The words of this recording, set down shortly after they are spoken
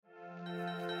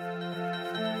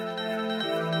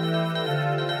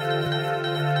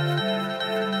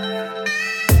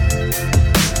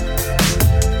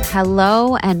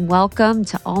Hello and welcome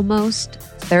to Almost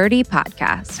 30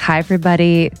 Podcast. Hi,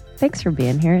 everybody. Thanks for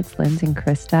being here. It's Lindsay and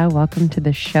Krista. Welcome to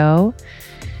the show.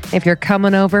 If you're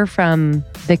coming over from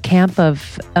the camp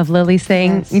of Lily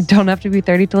saying Yes. you don't have to be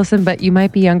 30 to listen, but you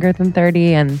might be younger than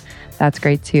 30, and that's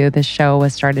great too. This show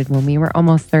was started when we were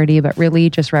almost 30, but really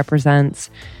just represents,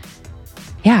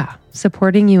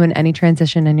 supporting you in any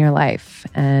transition in your life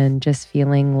and just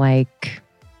feeling like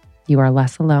you are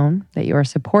less alone, that you are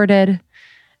supported,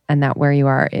 and that where you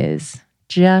are is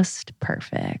just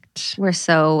perfect. We're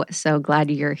so glad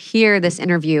you're here. This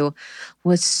interview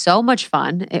was so much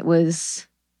fun. It was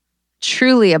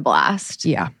truly a blast.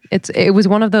 Yeah, it was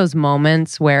one of those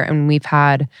moments where, and we've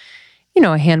had,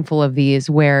 a handful of these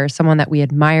where someone that we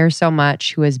admire so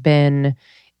much who has been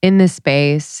in this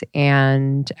space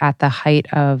and at the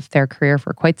height of their career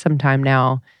for quite some time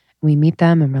now, we meet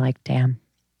them and we're like, damn,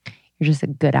 you're just a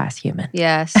good ass human.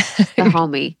 Yes, the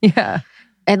homie. Yeah.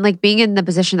 And like being in the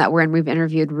position that we're in, we've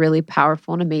interviewed really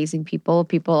powerful and amazing people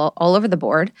all over the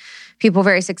board, people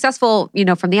very successful,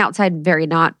 from the outside, very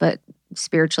not, but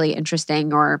spiritually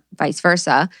interesting or vice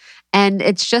versa. And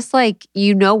it's just like,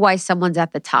 why someone's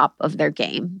at the top of their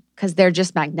game because they're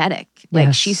just magnetic. Like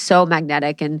Yes. she's so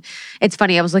magnetic. And it's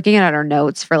funny, I was looking at our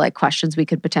notes for like questions we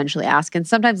could potentially ask. And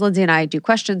sometimes Lindsay and I do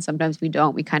questions, sometimes we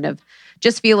don't. We kind of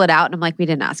just feel it out. And I'm like, we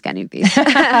didn't ask any of these.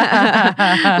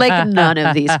 Like none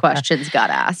of these questions got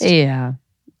asked. Yeah.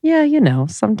 Yeah,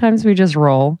 sometimes we just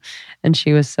roll. And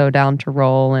she was so down to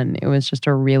roll. And it was just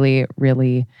a really,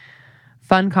 really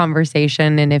fun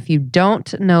conversation. And if you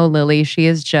don't know Lily, she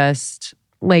is just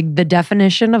like the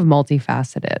definition of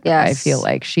multifaceted. Yes. I feel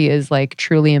like she is like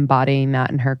truly embodying that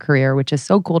in her career, which is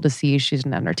so cool to see. She's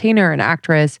an entertainer, an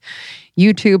actress,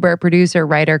 YouTuber, producer,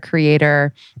 writer,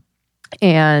 creator.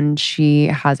 And she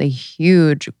has a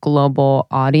huge global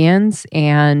audience.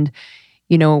 And,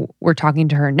 we're talking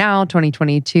to her now,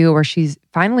 2022, where she's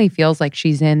finally feels like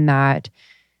she's in that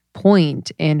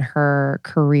point in her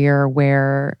career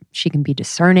where she can be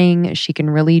discerning. She can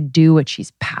really do what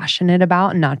she's passionate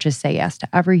about and not just say yes to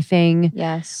everything.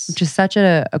 Yes. Which is such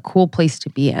a cool place to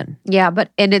be in. Yeah,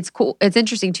 and it's cool. It's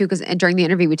interesting too, because during the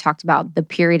interview, we talked about the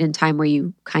period in time where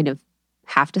you kind of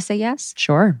have to say yes.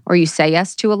 Sure. Or you say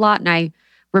yes to a lot. And I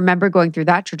remember going through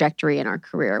that trajectory in our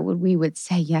career when we would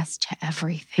say yes to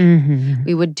everything. Mm-hmm.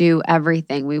 We would do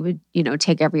everything. We would,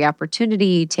 take every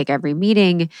opportunity, take every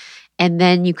meeting. And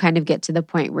then you kind of get to the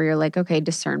point where you're like, okay,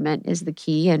 discernment is the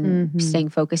key and staying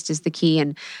focused is the key.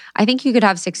 And I think you could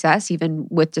have success even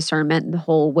with discernment the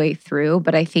whole way through.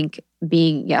 But I think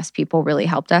being yes people really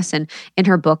helped us. And in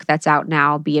her book that's out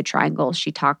now, Be a Triangle,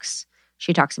 she talks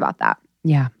about that.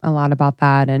 Yeah, a lot about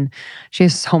that. And she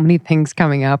has so many things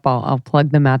coming up. I'll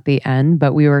plug them at the end.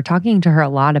 But we were talking to her a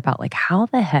lot about like, how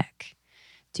the heck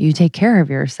do you take care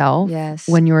of yourself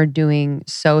when you're doing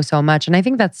so much? And I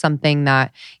think that's something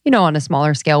that, on a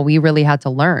smaller scale, we really had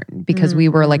to learn because we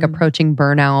were like approaching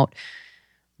burnout,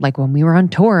 like when we were on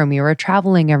tour and we were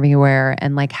traveling everywhere.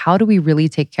 And like, how do we really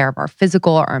take care of our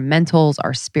physical, our mentals,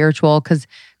 our spiritual? Because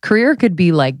career could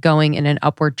be like going in an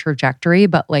upward trajectory,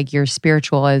 but like your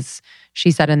spiritual, as she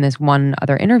said in this one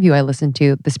other interview I listened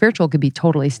to, the spiritual could be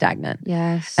totally stagnant.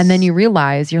 Yes. And then you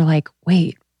realize you're like,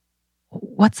 wait,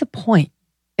 what's the point?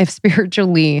 If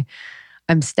spiritually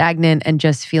I'm stagnant and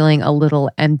just feeling a little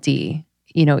empty,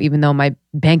 even though my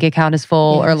bank account is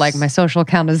full or like my social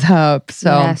account is up.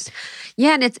 So yes.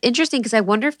 Yeah. And it's interesting because I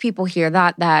wonder if people hear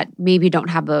that maybe don't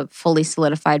have a fully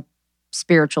solidified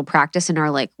spiritual practice and are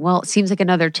like, well, it seems like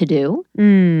another to-do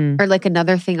or like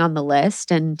another thing on the list.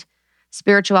 And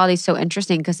spirituality is so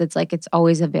interesting because it's like it's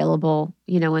always available,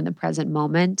 in the present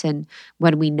moment and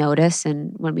when we notice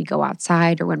and when we go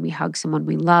outside or when we hug someone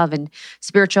we love. And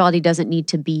spirituality doesn't need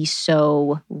to be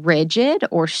so rigid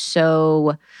or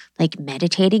so like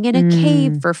meditating in a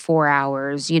cave for 4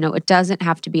 hours. It doesn't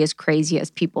have to be as crazy as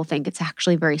people think. It's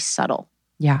actually very subtle.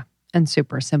 Yeah, and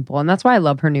super simple. And that's why I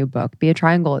love her new book, Be a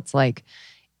Triangle. It's like,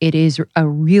 it is a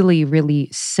really, really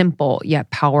simple yet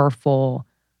powerful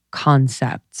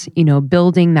concept,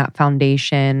 building that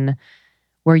foundation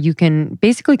where you can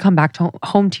basically come back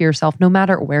home to yourself no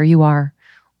matter where you are,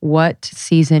 what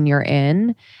season you're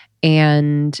in.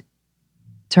 And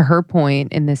to her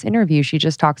point in this interview, she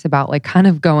just talks about like kind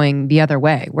of going the other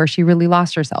way where she really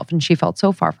lost herself and she felt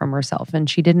so far from herself and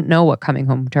she didn't know what coming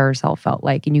home to herself felt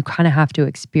like. And you kind of have to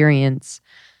experience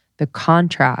the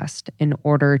contrast in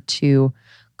order to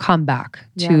come back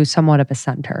to somewhat of a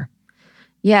center.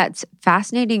 Yeah, it's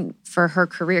fascinating for her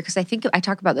career because I think I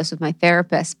talk about this with my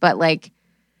therapist, but like,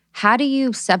 how do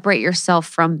you separate yourself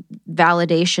from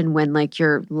validation when like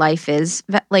your life is,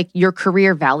 like your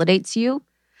career validates you?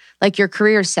 like your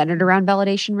career is centered around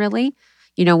validation, really.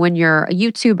 You know, when you're a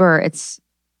YouTuber, it's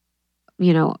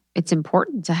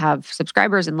important to have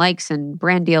subscribers and likes and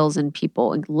brand deals and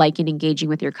people liking and engaging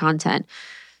with your content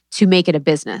to make it a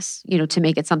business, to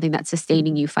make it something that's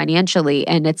sustaining you financially.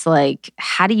 And it's like,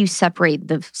 how do you separate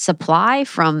the supply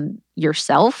from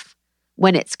yourself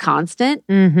when it's constant?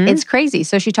 Mm-hmm. It's crazy.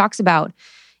 So she talks about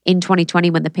in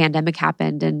 2020 when the pandemic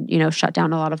happened and, shut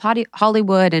down a lot of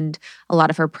Hollywood and a lot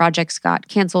of her projects got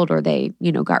canceled or they,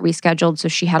 got rescheduled. So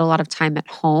she had a lot of time at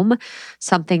home,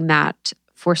 something that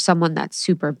for someone that's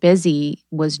super busy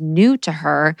was new to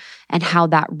her, and how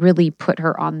that really put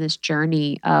her on this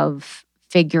journey of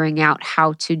figuring out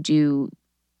how to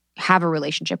have a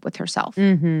relationship with herself.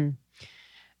 Mm-hmm.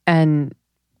 And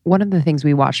one of the things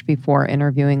we watched before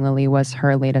interviewing Lily was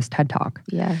her latest TED Talk.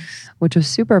 Yes. Which was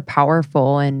super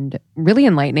powerful and really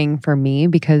enlightening for me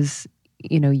because,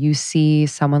 you see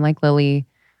someone like Lily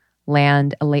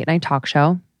land a late night talk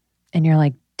show and you're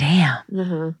like, damn.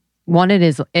 Mm-hmm. One, it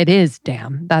is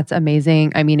damn. That's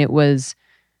amazing. I mean, it was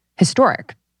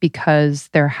historic because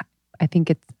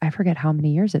I forget how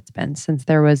many years it's been since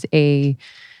there was a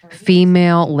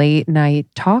female late night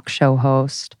talk show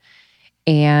host.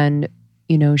 And,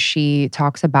 she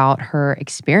talks about her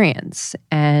experience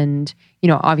and,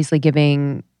 obviously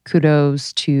giving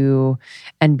kudos to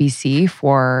NBC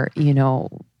for,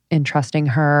 entrusting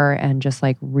her and just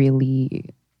like really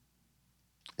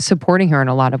supporting her in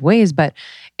a lot of ways. But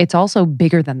it's also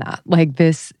bigger than that. Like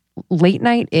this late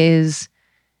night is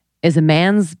a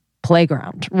man's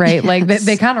playground, right? Yes. Like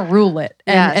they kind of rule it.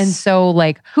 And so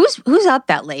like who's up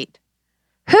that late?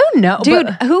 Who knows?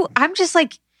 Dude, I'm just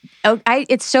like,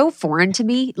 it's so foreign to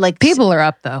me. Like people are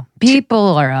up though.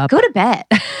 People are up. Go to bed.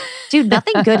 Dude,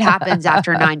 nothing good happens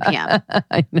after 9 p.m.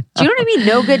 I know. Do you know what I mean?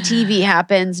 No good TV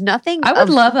happens. Nothing. I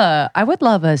would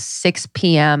love a 6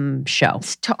 p.m. show.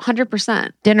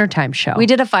 100%. Dinner time show. We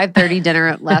did a 5:30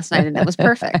 dinner last night and it was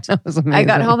perfect. That was amazing. I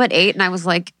got home at 8 and I was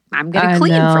like, I'm going to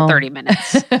clean for 30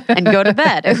 minutes and go to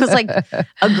bed. It was like a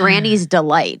granny's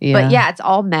delight. Yeah. But yeah, it's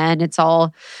all men. It's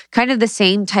all kind of the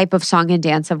same type of song and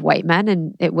dance of white men.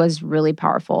 And it was really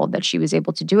powerful that she was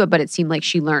able to do it. But it seemed like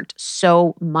she learned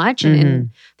so much. And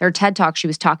in their TED Talk, she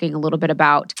was talking a little bit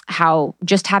about how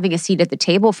just having a seat at the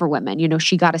table for women,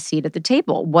 she got a seat at the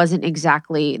table, wasn't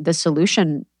exactly the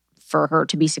solution for her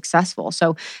to be successful.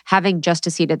 So having just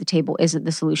a seat at the table isn't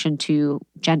the solution to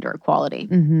gender equality.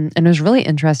 Mm-hmm. And it was really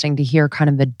interesting to hear kind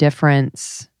of the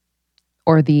difference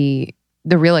or the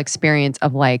real experience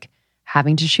of like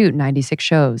having to shoot 96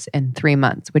 shows in 3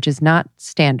 months, which is not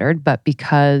standard, but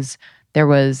because there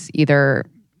was either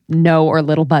no or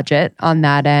little budget on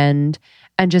that end,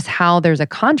 and just how there's a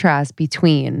contrast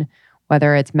between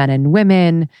whether it's men and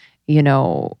women,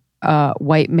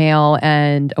 white male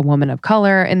and a woman of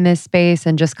color in this space,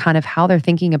 and just kind of how they're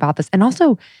thinking about this. And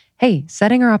also, hey,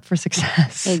 setting her up for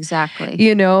success.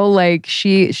 Exactly. Like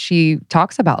she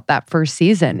talks about that first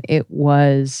season. It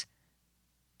was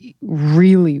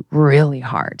really, really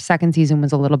hard. Second season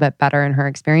was a little bit better in her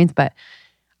experience, but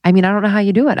I mean, I don't know how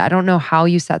you do it. I don't know how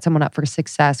you set someone up for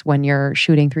success when you're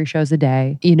shooting 3 shows a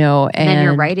day, and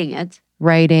you're writing it.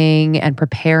 Writing and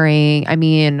preparing. I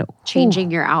mean, changing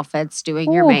your outfits,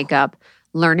 doing your makeup,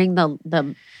 learning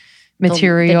the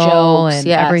material the jokes, and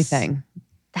yes. everything.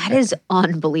 That is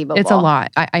unbelievable. It's a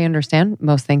lot. I understand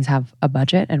most things have a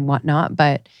budget and whatnot,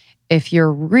 but if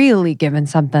you're really giving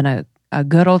something a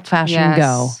good old fashioned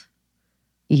go,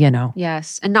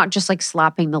 Yes. And not just like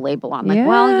slapping the label on. Like,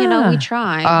 well, we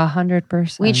tried.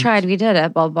 100%. We tried. We did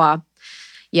it. Blah, blah.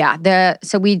 Yeah.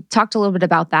 So we talked a little bit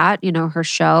about that, her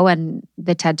show and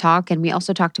the TED Talk. And we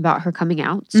also talked about her coming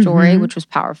out story, which was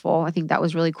powerful. I think that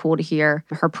was really cool to hear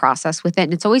her process with it.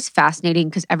 And it's always fascinating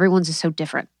because everyone's is so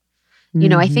different.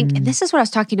 I think, and this is what I was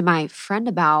talking to my friend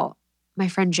about, my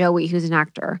friend Joey, who's an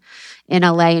actor in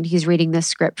LA, and he's reading this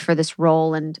script for this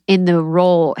role. And in the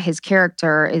role, his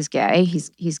character is gay.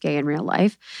 He's gay in real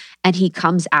life. And he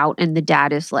comes out and the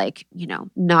dad is like,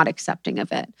 not accepting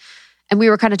of it. And we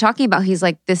were kind of talking about, he's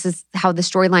like, this is how the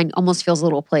storyline almost feels a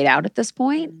little played out at this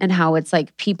point, and how it's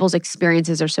like people's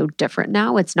experiences are so different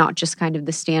now. It's not just kind of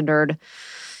the standard,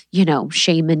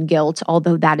 shame and guilt,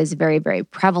 although that is very, very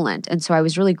prevalent. And so I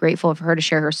was really grateful for her to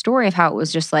share her story of how it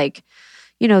was just like,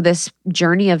 this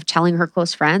journey of telling her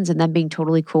close friends and then being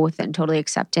totally cool with it and totally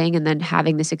accepting, and then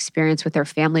having this experience with their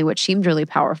family, which seemed really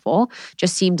powerful.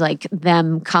 Just seemed like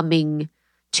them coming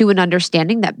to an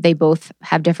understanding that they both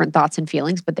have different thoughts and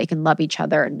feelings, but they can love each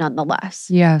other nonetheless.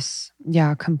 Yes.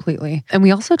 Yeah, completely. And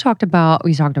we talked about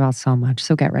so much,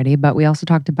 so get ready, but we also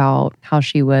talked about how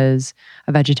she was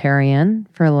a vegetarian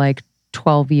for like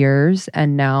 12 years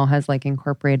and now has like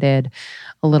incorporated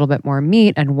a little bit more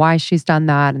meat, and why she's done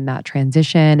that and that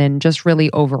transition, and just really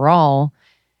overall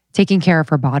taking care of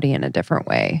her body in a different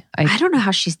way. I don't know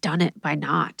how she's done it by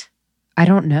not. I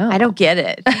don't know. I don't get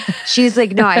it. She's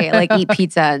like, no, I like eat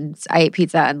pizza, and I ate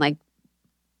pizza and like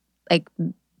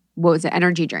what was it?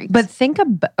 Energy drinks. But think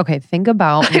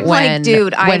about I'm when, like,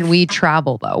 dude, when we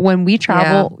travel though. When we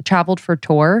traveled for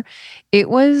tour, it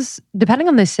was, depending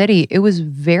on the city, it was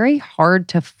very hard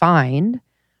to find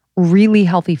really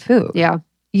healthy food. Yeah.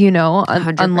 You know,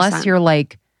 100%. unless you're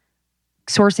like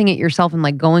sourcing it yourself and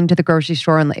like going to the grocery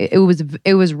store, and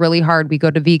it was really hard. We go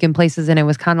to vegan places and it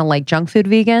was kind of like junk food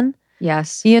vegan.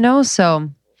 Yes. You know, so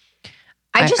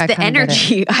I the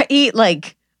energy.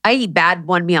 I eat bad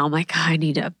one meal. I'm like, I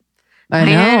need my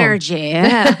energy.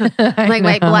 Yeah. Like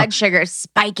my blood sugar is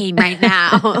spiking right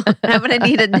now. I'm going to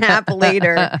need a nap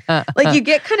later. Like you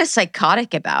get kind of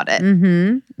psychotic about it.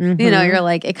 Mm-hmm. Mm-hmm. You know, you're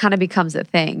like, it kind of becomes a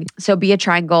thing. So Be a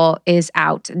Triangle is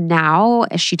out now.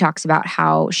 She talks about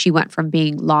how she went from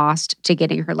being lost to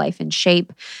getting her life in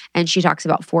shape. And she talks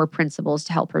about 4 principles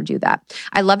to help her do that.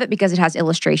 I love it because it has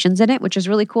illustrations in it, which is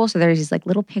really cool. So there's these like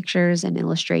little pictures and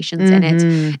illustrations in it.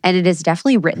 And it is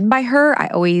definitely written by her. I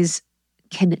always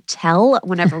can tell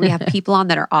whenever we have people on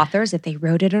that are authors if they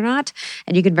wrote it or not.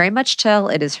 And you can very much tell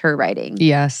it is her writing.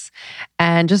 Yes.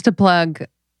 And just to plug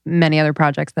many other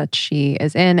projects that she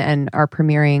is in and are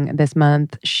premiering this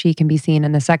month, she can be seen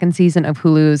in the 2nd season of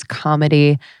Hulu's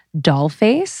comedy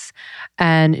Dollface.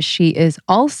 And she is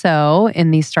also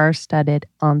in the star-studded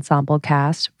ensemble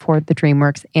cast for the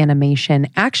DreamWorks animation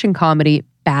action comedy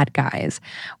Bad Guys,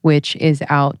 which is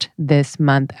out this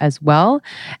month as well.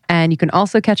 And you can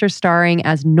also catch her starring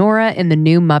as Nora in the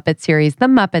new Muppet series, The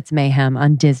Muppets Mayhem,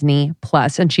 on Disney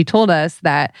Plus. And she told us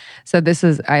that,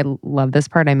 I love this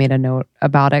part. I made a note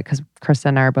about it because Krista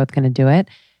and I are both going to do it.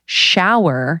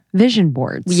 Shower vision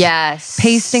boards. Yes.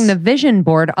 Pasting the vision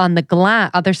board on the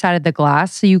other side of the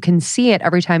glass so you can see it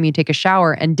every time you take a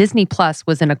shower. And Disney Plus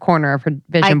was in a corner of her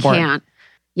vision board. I can't.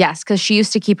 Yes, because she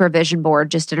used to keep her vision board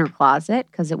just in her closet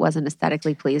because it wasn't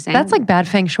aesthetically pleasing. That's like bad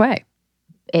feng shui.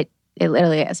 It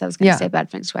literally is. I was going to say bad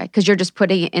feng shui because you're just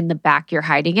putting it in the back, you're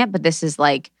hiding it. But this is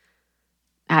like,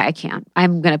 I can't.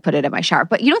 I'm going to put it in my shower.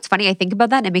 But you know what's funny? I think about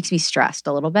that and it makes me stressed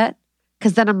a little bit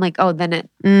because then I'm like, then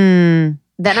I'm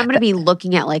going to be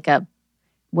looking at like a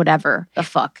whatever the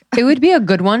fuck. It would be a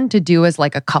good one to do as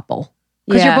like a couple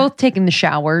because you're both taking the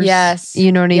showers. Yes.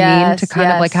 You know what I mean? To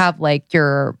kind of like have like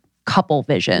your couple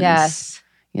visions. Yes.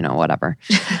 You know, whatever.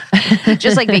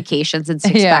 Just like vacations and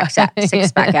six-pack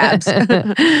abs.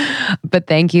 But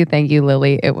thank you,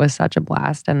 Lily. It was such a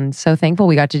blast. And so thankful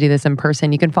we got to do this in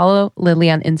person. You can follow Lily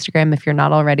on Instagram if you're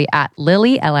not already at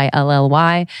Lily,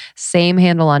 Lilly. Same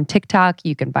handle on TikTok.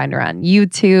 You can find her on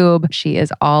YouTube. She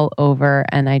is all over.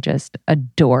 And I just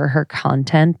adore her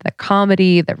content, the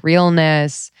comedy, the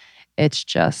realness. It's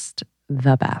just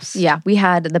the best. Yeah, we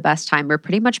had the best time. We're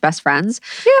pretty much best friends.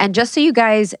 Yeah. And just so you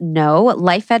guys know,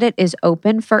 Life Edit is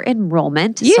open for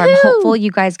enrollment. Yoo-hoo! So I'm hopeful you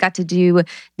guys got to do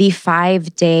the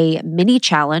 5-day mini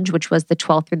challenge, which was the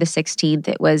 12th through the 16th.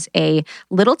 It was a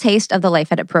little taste of the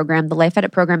Life Edit program. The Life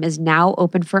Edit program is now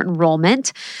open for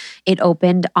enrollment. It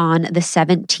opened on the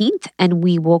 17th and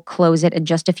we will close it in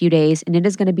just a few days. And it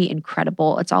is going to be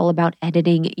incredible. It's all about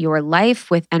editing your life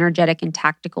with energetic and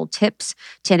tactical tips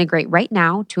to integrate right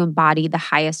now to embody the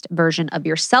highest version of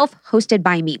yourself, hosted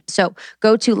by me. So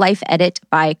go to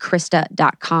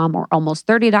lifeeditbykrista.com or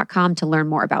almost30.com to learn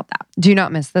more about that. Do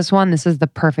not miss this one. This is the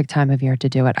perfect time of year to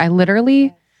do it. I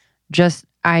literally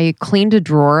I cleaned a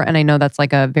drawer, and I know that's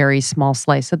like a very small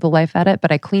slice of the Life Edit,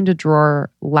 but I cleaned a drawer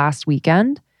last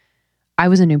weekend. I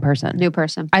was a new person.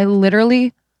 I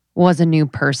literally was a new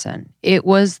person. It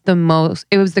was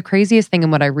the craziest thing.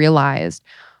 And what I realized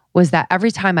was that every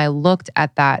time I looked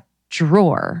at that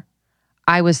drawer,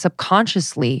 I was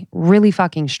subconsciously really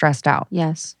fucking stressed out.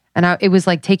 Yes. And it was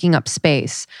like taking up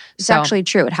space. It's actually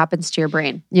true. It happens to your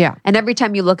brain. Yeah. And every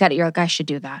time you look at it, you're like, I should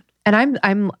do that.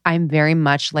 And I'm very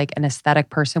much like an aesthetic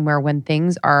person where when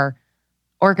things are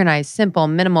organized, simple,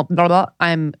 minimal, blah, blah,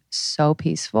 I'm so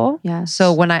peaceful. Yeah.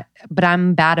 So but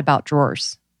I'm bad about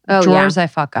drawers. Oh, drawers, yeah. I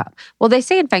fuck up. Well, they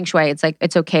say in Feng Shui, it's like,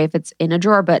 it's okay if it's in a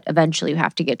drawer, but eventually you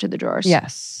have to get to the drawers.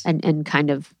 Yes. And kind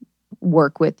of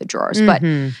work with the drawers. But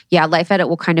yeah, Life Edit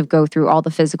will kind of go through all the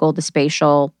physical, the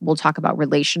spatial. We'll talk about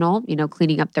relational,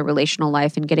 cleaning up the relational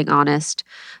life and getting honest,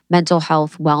 mental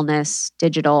health, wellness,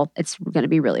 digital. It's going to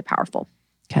be really powerful.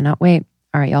 Cannot wait.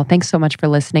 All right, y'all. Thanks so much for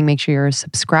listening. Make sure you're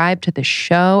subscribed to the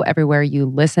show everywhere you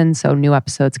listen so new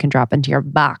episodes can drop into your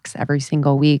box every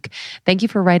single week. Thank you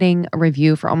for writing a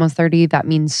review for Almost 30. That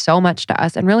means so much to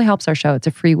us and really helps our show. It's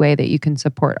a free way that you can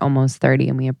support Almost 30,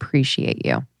 and we appreciate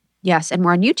you. Yes, and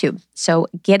we're on YouTube. So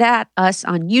get at us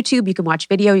on YouTube. You can watch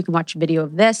video. You can watch a video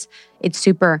of this. It's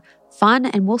super fun,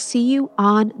 and we'll see you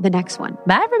on the next one.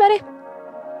 Bye, everybody.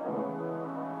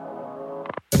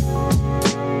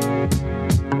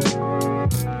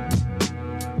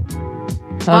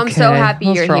 Well, I'm so happy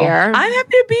you're here. I'm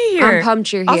happy to be here. I'm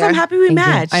pumped you're here. Also, I'm happy we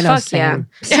matched. I know, Fuck same.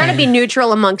 yeah. Trying to be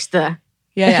neutral amongst the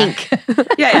pink.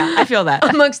 Yeah, I feel that.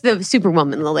 Amongst the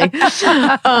superwoman, Lily.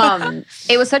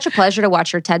 It was such a pleasure to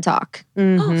watch your TED Talk.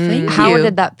 Oh, thank you. How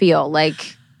did that feel?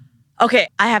 Like, okay,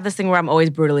 I have this thing where I'm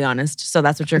always brutally honest. So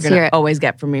that's what you're Let's going hear to it. always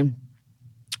get from me.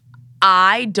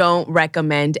 I don't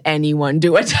recommend anyone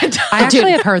do a TED Talk. I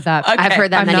actually have heard that. Okay. I've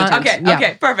heard that I'm many not- times. Okay, Yeah.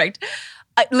 okay, perfect.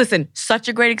 Listen, such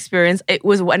a great experience. It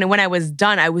was when I was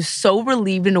done, I was so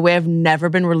relieved in a way I've never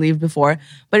been relieved before.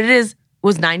 But it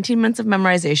was 19 minutes of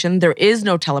memorization. There is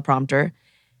no teleprompter.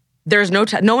 There's no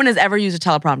one has ever used a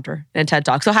teleprompter in a TED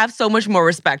Talk. So have so much more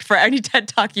respect for any TED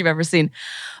Talk you've ever seen.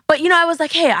 But I was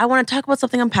like, hey, I want to talk about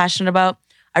something I'm passionate about.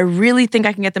 I really think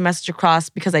I can get the message across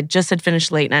because I just had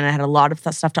finished late night and I had a lot of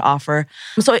stuff to offer.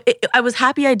 So I was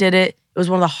happy I did it. It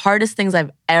was one of the hardest things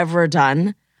I've ever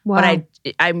done. Wow.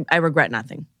 But I regret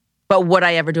nothing. But would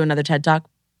I ever do another TED Talk?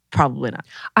 Probably not.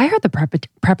 I heard the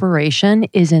preparation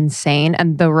is insane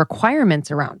and the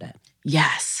requirements around it.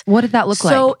 Yes. What did that look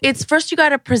like? So it's first you got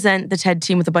to present the TED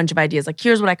team with a bunch of ideas. Like,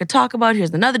 here's what I could talk about.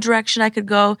 Here's another direction I could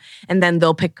go. And then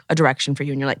they'll pick a direction for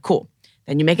you. And you're like, cool.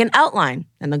 Then you make an outline.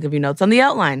 And they'll give you notes on the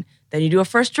outline. Then you do a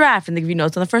first draft and they give you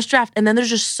notes on the first draft. And then there's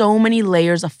just so many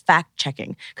layers of fact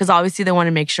checking. Because obviously they want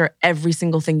to make sure every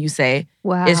single thing you say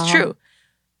is true.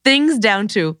 Things down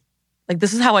to, like,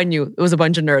 this is how I knew it was a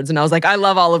bunch of nerds. And I was like, I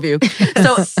love all of you.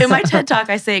 So in my TED Talk,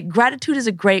 I say, gratitude is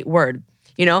a great word.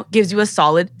 Gives you a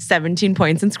solid 17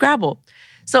 points in Scrabble.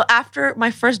 So after my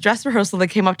first dress rehearsal, they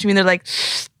came up to me and they're like,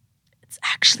 it's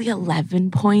actually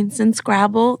 11 points in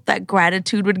Scrabble that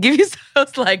gratitude would give you. So I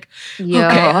was like, Yo.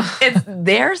 okay,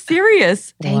 they're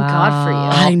serious. Thank God for you.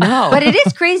 I know. But it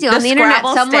is crazy. On the internet,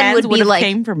 Scrabble someone stands would be would've like,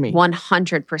 came for me.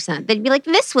 100%. They'd be like,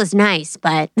 this was nice,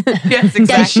 but Yes, does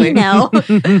exactly. she know?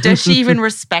 Does she even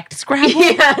respect Scrabble?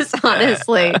 Yes,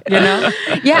 honestly. Yeah,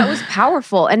 it was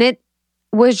powerful. And it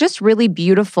was just really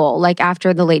beautiful, like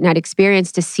after the late night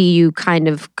experience, to see you kind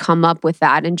of come up with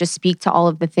that and just speak to all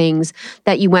of the things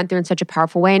that you went through in such a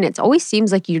powerful way. And it always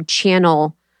seems like you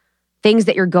channel things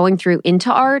that you're going through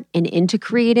into art and into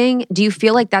creating. Do you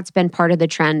feel like that's been part of the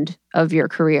trend of your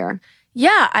career?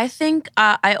 Yeah, I think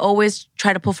I always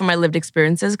try to pull from my lived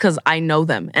experiences because I know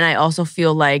them. And I also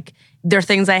feel like there are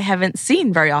things I haven't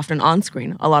seen very often on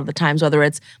screen a lot of the times, whether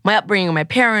it's my upbringing or my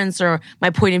parents or my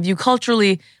point of view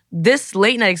culturally. This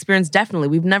late night experience, definitely.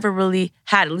 We've never really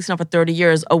had, at least not for 30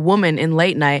 years, a woman in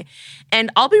late night.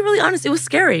 And I'll be really honest, it was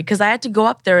scary because I had to go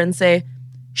up there and say,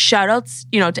 shout outs,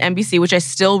 to NBC, which I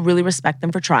still really respect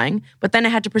them for trying. But then I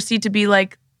had to proceed to be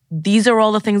like, these are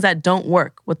all the things that don't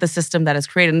work with the system that is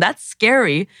created. And that's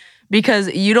scary because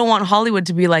you don't want Hollywood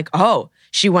to be like, oh,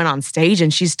 she went on stage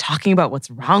and she's talking about what's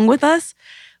wrong with us.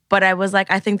 But I was like,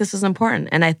 I think this is important.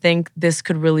 And I think this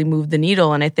could really move the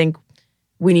needle. And I think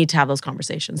we need to have those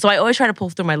conversations. So I always try to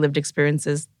pull through my lived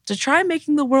experiences to try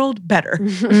making the world better.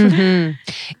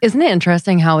 Mm-hmm. Isn't it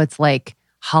interesting how it's like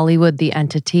Hollywood, the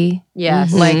entity?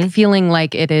 Yes. Like feeling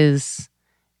like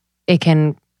it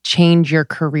can change your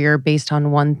career based on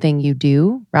one thing you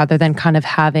do rather than kind of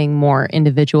having more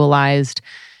individualized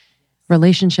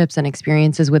relationships and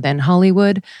experiences within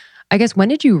Hollywood. I guess, when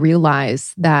did you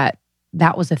realize that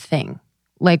that was a thing?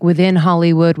 Like within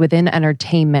Hollywood, within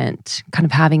entertainment, kind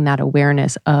of having that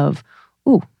awareness of,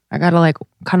 ooh, I gotta like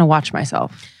kind of watch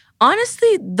myself.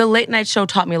 Honestly, the late night show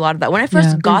taught me a lot of that. When I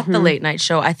first got the late night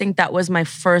show, I think that was my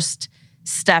first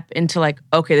step into like,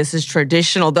 okay, this is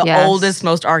traditional, the oldest,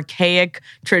 most archaic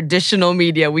traditional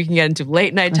media we can get into,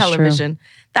 late night television.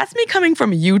 That's me coming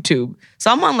from YouTube.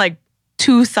 So I'm on like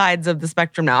two sides of the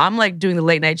spectrum now. I'm like doing the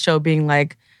late night show being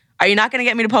like, are you not going to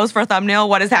get me to pose for a thumbnail?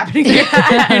 What is happening here?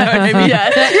 You know what I mean?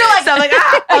 Yes. You're like, so I'm like,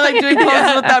 I'm like doing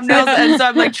poses with thumbnails. And so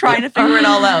I'm like trying to figure it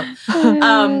all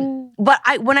out. But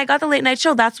when I got the late night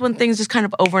show, that's when things just kind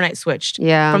of overnight switched.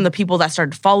 Yeah. From the people that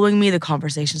started following me, the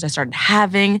conversations I started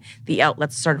having, the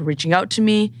outlets started reaching out to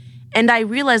me. And I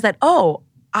realized that, oh,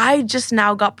 I just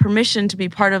now got permission to be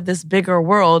part of this bigger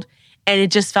world. And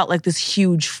it just felt like this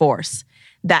huge force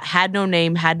that had no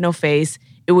name, had no face.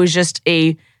 It was just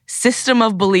a system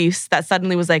of beliefs that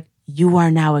suddenly was like, you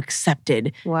are now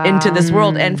accepted into this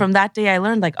world. And from that day, I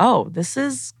learned like, oh, this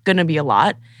is going to be a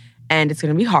lot and it's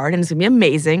going to be hard and it's going to be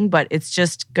amazing, but it's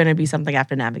just going to be something I have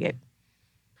to navigate.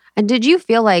 And did you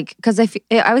feel like, because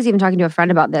I was even talking to a friend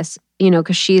about this,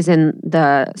 because she's in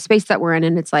the space that we're in,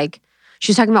 and it's like,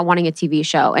 she's talking about wanting a TV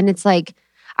show. And it's like,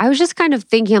 I was just kind of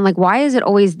thinking, I'm like, why is it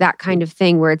always that kind of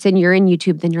thing where you're in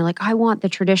YouTube, then you're like, I want the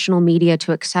traditional media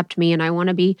to accept me and I want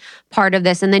to be part of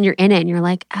this. And then you're in it and you're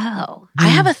like, oh. I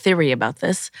have a theory about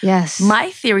this. Yes.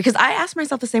 My theory, because I asked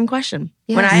myself the same question.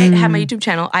 Yes. When I had my YouTube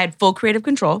channel, I had full creative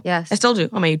control. Yes. I still do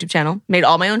on my YouTube channel. Made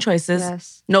all my own choices.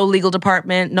 Yes. No legal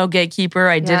department, no gatekeeper.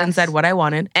 I did and said what I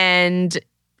wanted. And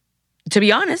to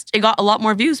be honest, it got a lot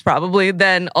more views probably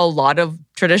than a lot of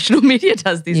traditional media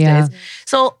does these days.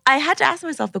 So I had to ask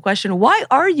myself the question, why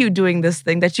are you doing this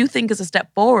thing that you think is a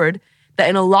step forward that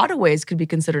in a lot of ways could be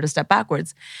considered a step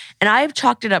backwards? And I've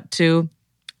chalked it up to,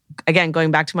 again, going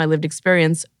back to my lived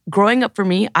experience, growing up for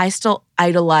me, I still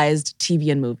idolized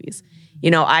TV and movies.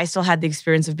 I still had the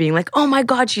experience of being like, oh my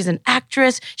God, she's an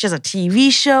actress. She has a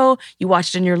TV show. You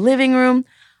watched it in your living room.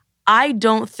 I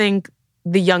don't think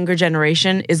the younger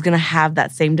generation is going to have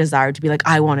that same desire to be like,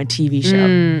 I want a TV show.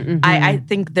 Mm-hmm. I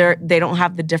think they don't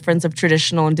have the difference of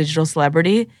traditional and digital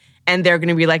celebrity. And they're going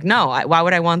to be like, no, why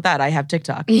would I want that? I have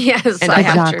TikTok. Yes, and I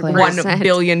have 1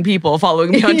 billion people following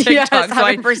me on TikTok.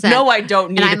 Yes, so I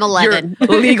don't need and I'm 11.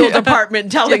 your legal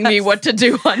department telling me what to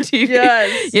do on TV.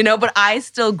 Yes. But I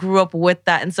still grew up with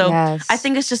that. And so I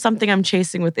think it's just something I'm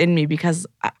chasing within me because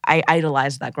I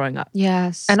idolized that growing up.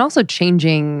 Yes. And also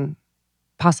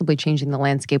possibly changing the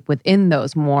landscape within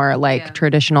those more like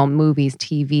traditional movies,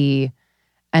 TV,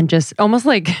 and just almost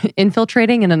like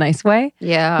infiltrating in a nice way.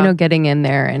 Yeah. Getting in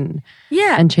there and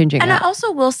changing and it. I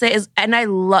also will say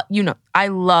I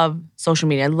love social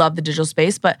media. I love the digital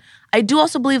space, but I do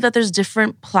also believe that there's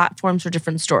different platforms for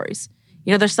different stories.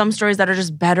 There's some stories that are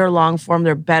just better long form.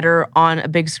 They're better on a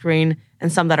big screen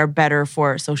and some that are better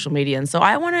for social media. And so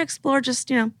I want to explore just,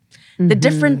 the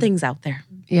different things out there.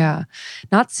 Yeah.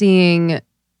 Not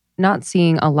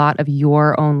seeing a lot of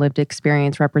your own lived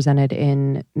experience represented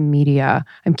in media.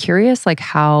 I'm curious, like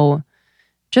how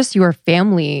just your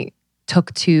family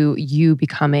took to you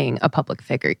becoming a public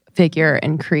figure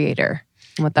and creator,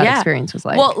 and what that experience was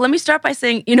like. Well, let me start by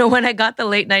saying, when I got the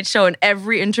late night show, and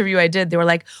every interview I did, they were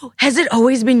like, has it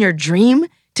always been your dream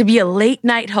to be a late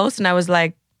night host? And I was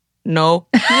like, no.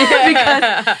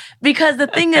 because the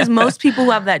thing is, most people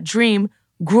who have that dream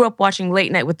grew up watching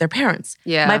late night with their parents.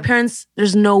 Yeah. My parents,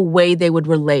 there's no way they would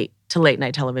relate to late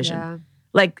night television. Yeah.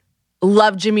 Like,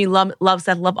 love Jimmy, love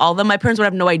Seth, love all of them. My parents would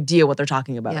have no idea what they're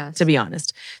talking about, to be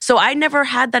honest. So I never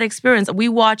had that experience. We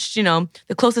watched,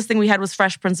 the closest thing we had was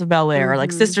Fresh Prince of Bel-Air,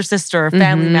 like Sister,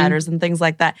 Family Matters, and things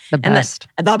like that. The best.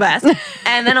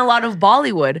 And then a lot of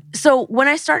Bollywood. So when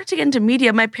I started to get into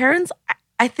media, my parents,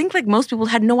 I think like most people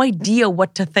had no idea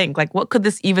what to think. Like, what could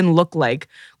this even look like?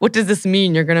 What does this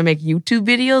mean? You're going to make YouTube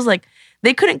videos? Like,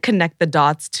 they couldn't connect the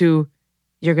dots to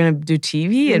you're going to do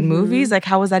TV and movies? Like,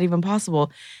 how was that even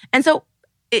possible? And so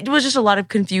it was just a lot of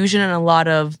confusion and a lot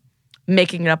of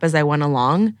making it up as I went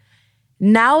along.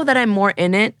 Now that I'm more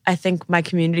in it, I think my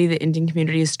community, the Indian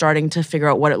community, is starting to figure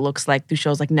out what it looks like through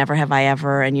shows like Never Have I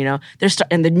Ever. And,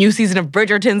 and the new season of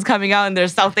Bridgerton's coming out and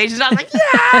there's South Asians. I was like,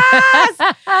 yes!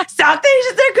 South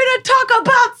Asians, they're going to talk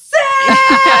about sex!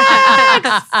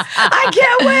 I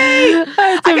can't wait!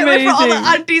 That's I can't wait for all the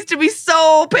amazing. aunties to be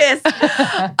so pissed.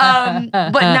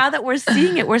 But now that we're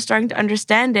seeing it, we're starting to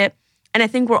understand it. And I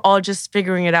think we're all just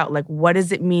figuring it out. Like, what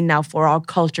does it mean now for our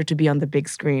culture to be on the big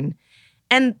screen?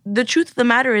 And the truth of the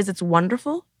matter is it's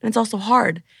wonderful and it's also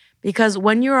hard because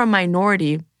when you're a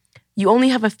minority, you only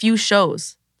have a few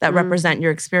shows that represent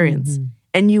your experience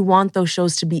and you want those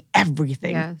shows to be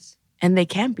everything. Yes. And they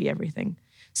can't be everything.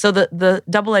 So the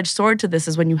double-edged sword to this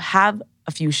is when you have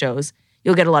a few shows,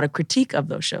 you'll get a lot of critique of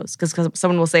those shows because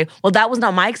someone will say, well, that was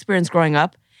not my experience growing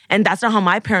up and that's not how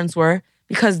my parents were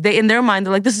because they, in their mind,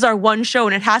 they're like, this is our one show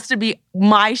and it has to be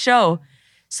my show.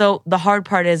 So the hard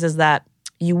part is that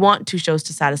you want two shows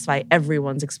to satisfy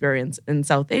everyone's experience in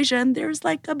South Asia, and there's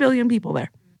like 1 billion people there.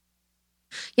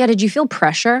 Yeah, did you feel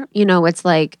pressure? It's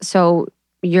like, so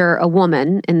you're a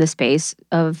woman in the space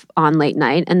of on late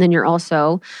night, and then you're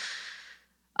also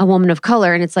a woman of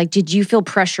color, and it's like, did you feel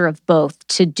pressure of both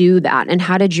to do that? And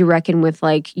how did you reckon with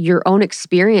like your own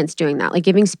experience doing that? Like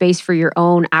giving space for your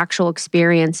own actual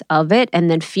experience of it,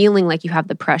 and then feeling like you have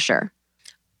the pressure?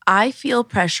 I feel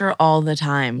pressure all the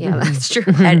time. Yeah, that's true.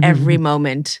 At every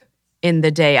moment in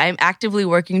the day. I'm actively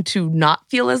working to not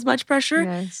feel as much pressure.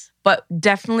 Yes. But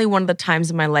definitely one of the times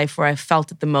in my life where I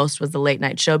felt it the most was the late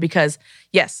night show because,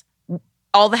 yes,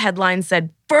 all the headlines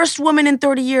said first woman in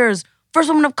 30 years, first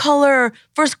woman of color,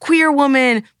 first queer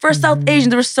woman, first South Asian.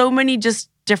 There were so many just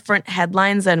different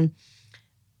headlines. And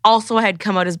also I had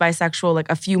come out as bisexual like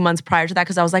a few months prior to that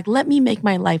because I was like, let me make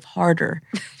my life harder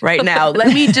right now.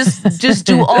 Let me just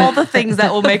do all the things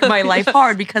that will make my life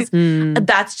hard because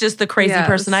that's just the crazy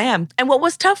person I am. And what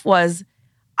was tough was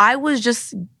I was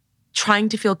just trying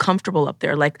to feel comfortable up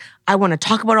there. Like, I want to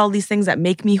talk about all these things that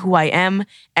make me who I am.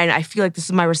 And I feel like this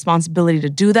is my responsibility to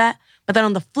do that. But then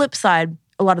on the flip side,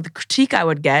 a lot of the critique I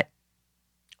would get,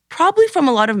 probably from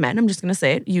a lot of men, I'm just going to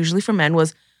say it, usually from men,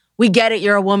 was, we get it,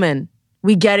 you're a woman.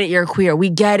 We get it, you're queer. We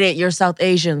get it, you're South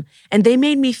Asian. And they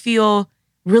made me feel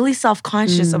really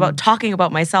self-conscious about talking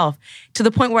about myself to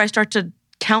the point where I start to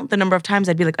count the number of times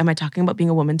I'd be like, am I talking about being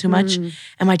a woman too much?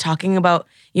 Am I talking about,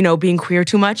 being queer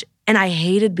too much? And I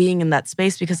hated being in that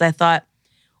space because I thought,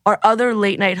 are other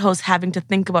late night hosts having to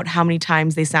think about how many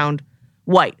times they sound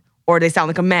white or they sound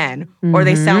like a man or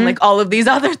they sound like all of these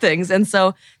other things? And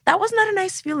so that was not a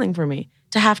nice feeling for me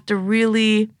to have to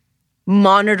really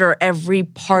monitor every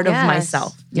part of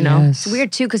myself, It's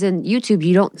weird too, because in YouTube,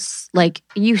 you don't,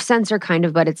 you censor kind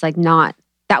of, but it's like not,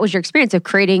 that was your experience of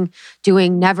creating,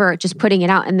 doing, never just putting it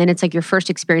out. And then it's like your first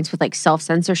experience with like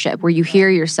self-censorship where you hear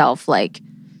yourself like,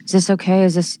 is this okay?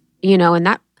 Is this,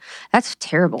 and that's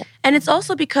terrible. And it's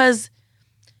also because,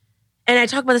 and I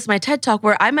talk about this in my TED Talk,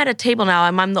 where I'm at a table now,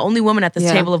 I'm the only woman at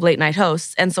this table of late night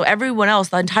hosts. And so everyone else,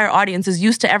 the entire audience is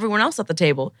used to everyone else at the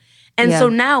table. And so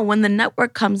now when the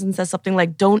network comes and says something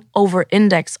like, don't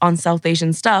over-index on South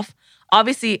Asian stuff,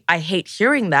 obviously I hate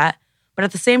hearing that. But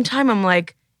at the same time, I'm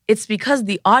like, it's because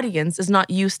the audience is not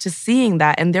used to seeing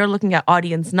that and they're looking at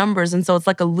audience numbers. And so it's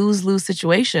like a lose-lose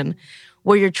situation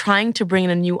where you're trying to bring in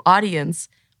a new audience,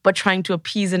 but trying to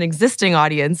appease an existing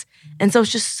audience. And so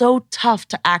it's just so tough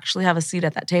to actually have a seat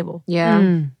at that table.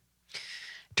 Yeah.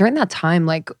 During that time,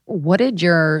 what did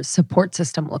your support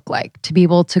system look like to be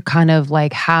able to kind of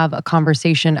have a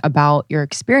conversation about your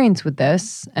experience with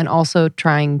this and also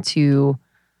trying to,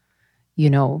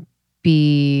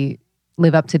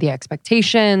 live up to the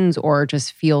expectations or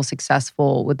just feel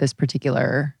successful with this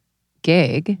particular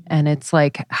gig? And it's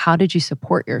like, how did you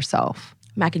support yourself?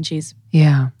 Mac and cheese.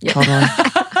 Yeah. Totally.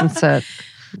 That's it.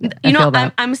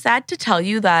 I'm sad to tell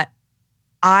you that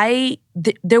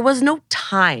there was no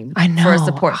time for a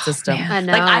support system. I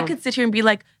know. I could sit here and be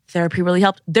like, therapy really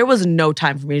helped. There was no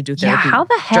time for me to do therapy how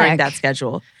the heck? during that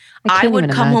schedule. I would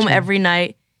come home every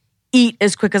night, eat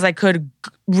as quick as I could,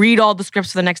 read all the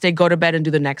scripts for the next day, go to bed and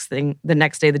do the next thing. The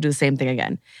next day, they do the same thing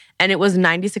again. And it was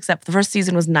 96, the first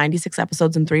season was 96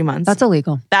 episodes in 3 months. That's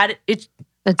illegal. That's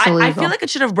illegal. I feel like it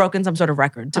should have broken some sort of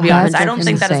record, to be honest. I don't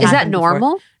think that has Is that happened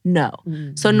normal? Before.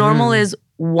 No. So normal is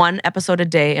 1 episode a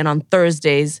day, and on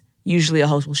Thursdays, usually a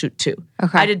host will shoot 2.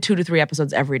 Okay. I did 2 to 3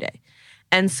 episodes every day.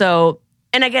 And so,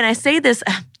 and again, I say this,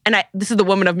 and this is the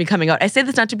woman of me coming out. I say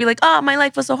this not to be like, oh, my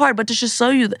life was so hard, but to just show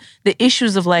you the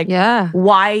issues of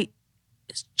why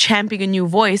championing a new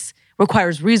voice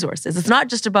requires resources. It's not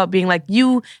just about being like,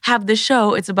 you have this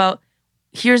show. It's about,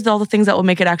 here's all the things that will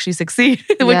make it actually succeed,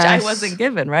 which I wasn't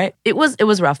given, right? It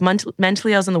was rough.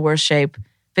 Mentally, I was in the worst shape.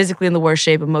 Physically in the worst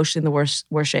shape. Emotionally in the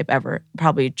worst shape ever,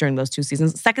 probably during those 2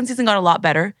 seasons. Second season got a lot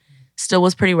better. Still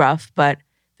was pretty rough, but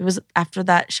it was, after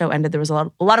that show ended, there was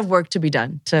a lot of work to be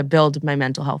done to build my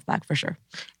mental health back for sure.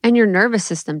 And your nervous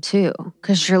system too,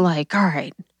 because you're like, all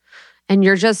right. And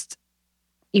you're just,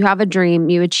 you have a dream,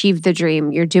 you achieve the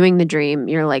dream, you're doing the dream.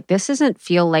 You're like, this doesn't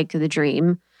feel like the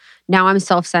dream. Now I'm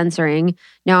self-censoring.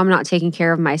 Now I'm not taking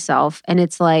care of myself. And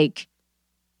it's like,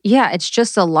 yeah, it's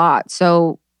just a lot.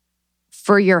 So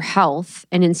for your health,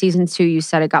 and in season 2, you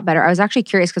said it got better. I was actually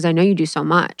curious because I know you do so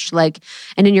much.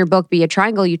 And in your book, Be a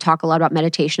Triangle, you talk a lot about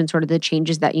meditation and sort of the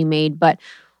changes that you made. But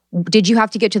did you have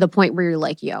to get to the point where you're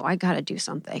like, yo, I got to do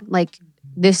something?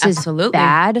 This is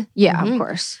bad? Yeah, of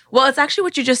course. Well, it's actually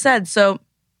what you just said. So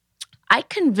I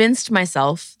convinced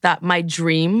myself that my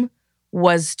dream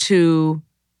was to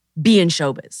be in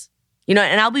showbiz. And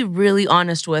I'll be really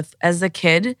honest with, as a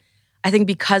kid, I think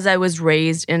because I was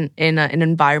raised in an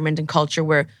environment and culture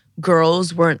where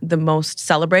girls weren't the most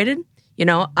celebrated,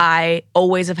 I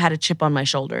always have had a chip on my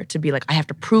shoulder to be like, I have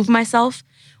to prove myself.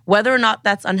 Whether or not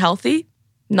that's unhealthy,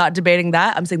 not debating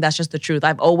that. I'm saying that's just the truth.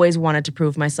 I've always wanted to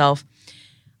prove myself.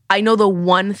 I know the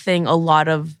one thing a lot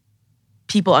of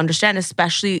people understand,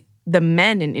 especially the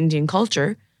men in Indian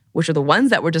culture, which are the ones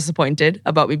that were disappointed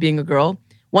about me being a girl,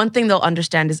 one thing they'll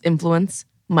understand is influence,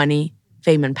 money,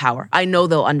 fame, and power. I know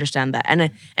they'll understand that.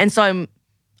 And so I'm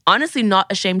honestly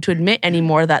not ashamed to admit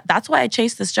anymore that that's why I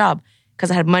chased this job,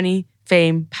 because I had money,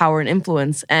 fame, power, and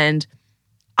influence. And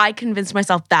I convinced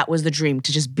myself that was the dream,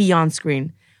 to just be on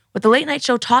screen. what the late night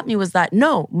show taught me was that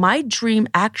no, my dream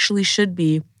actually should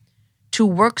be to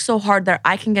work so hard that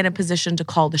I can get in a position to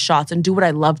call the shots and do what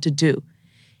I love to do.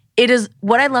 It is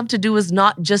what I love to do is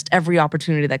not just every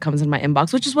opportunity that comes in my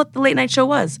inbox, which is what the late night show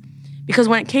was. Because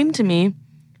when it came to me,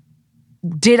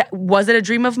 was it a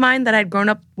dream of mine that I'd grown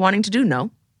up wanting to do?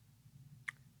 No.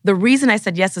 The reason I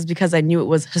said yes is because I knew it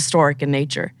was historic in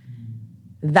nature.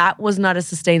 That was not a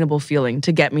sustainable feeling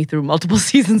to get me through multiple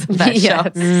seasons of that show.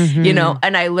 Mm-hmm. You know,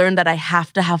 and I learned that I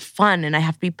have to have fun and I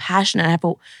have to be passionate.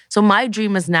 So my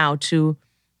dream is now to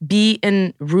be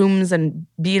in rooms and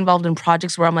be involved in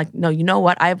projects where I'm like, no, you know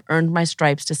what? I've earned my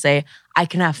stripes to say I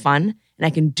can have fun and I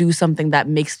can do something that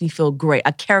makes me feel great.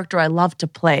 A character I love to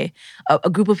play, a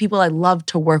group of people I love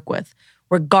to work with,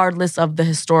 regardless of the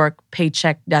historic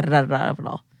paycheck, of it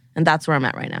all. And that's where I'm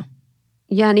at right now.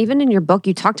 Yeah, and even in your book,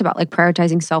 you talked about like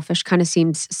prioritizing selfish kind of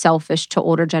seems selfish to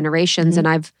older generations. And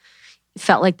I've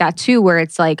felt like that too, where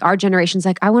it's like our generation's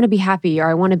like, I want to be happy or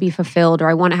I want to be fulfilled or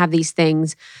I want to have these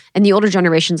things. And the older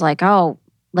generation's like, oh,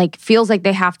 like feels like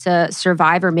they have to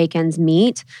survive or make ends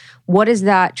meet. What has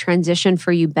that transition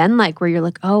for you been like where you're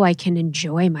like, oh, I can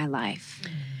enjoy my life?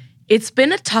 It's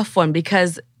been a tough one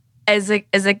because as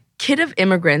a kid of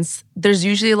immigrants, there's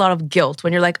usually a lot of guilt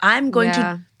when you're like, I'm going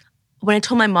to... When I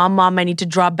told my mom, I need to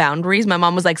draw boundaries, my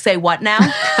mom was like, say what now?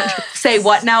 Say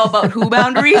what now about who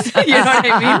boundaries? You know what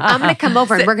I mean? I'm going to come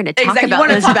over and we're going to talk about You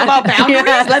want to talk about boundaries?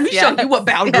 Yes, Let me show you what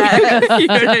boundaries. You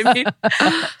know what I mean?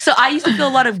 So I used to feel a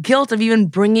lot of guilt of even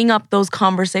bringing up those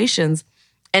conversations.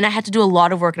 And I had to do a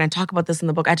lot of work, and I talk about this in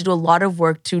the book. I had to do a lot of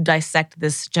work to dissect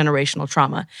this generational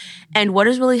trauma. And what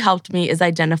has really helped me is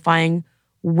identifying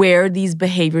where these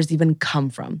behaviors even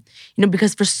come from. You know,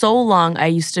 because for so long, I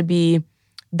used to be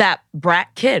that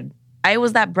brat kid. I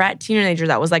was that brat teenager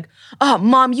that was like, oh,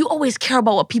 mom, you always care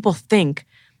about what people think.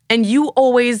 And you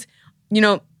always, you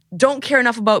know, don't care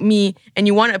enough about me and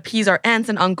you want to appease our aunts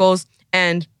and uncles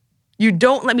and you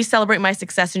don't let me celebrate my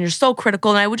success and you're so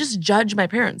critical. And I would just judge my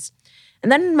parents.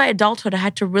 And then in my adulthood, I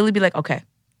had to really be like, okay,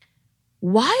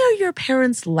 why are your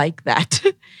parents like that?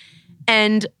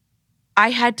 And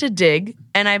I had to dig,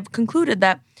 and I've concluded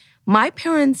that my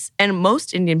parents and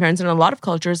most Indian parents in a lot of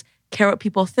cultures care what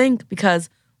people think because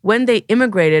when they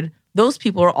immigrated, those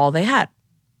people were all they had.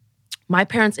 My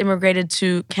parents immigrated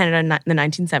to Canada in the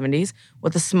 1970s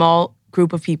with a small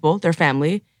group of people, their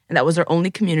family, and that was their only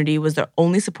community, was their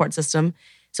only support system.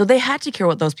 So they had to care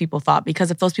what those people thought because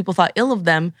if those people thought ill of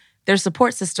them, their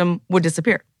support system would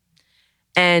disappear.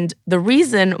 And the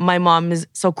reason my mom is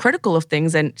so critical of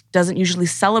things and doesn't usually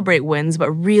celebrate wins,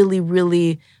 but really,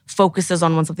 really focuses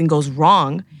on when something goes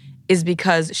wrong is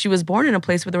because she was born in a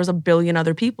place where there was 1 billion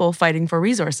other people fighting for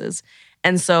resources.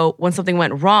 And so when something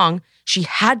went wrong, she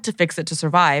had to fix it to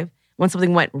survive. When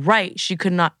something went right, she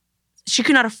could not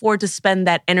afford to spend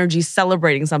that energy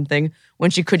celebrating something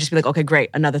when she could just be like, okay, great,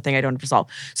 another thing I don't have to solve.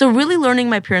 So really learning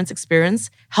my parents' experience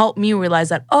helped me realize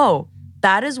that, oh,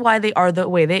 that is why they are the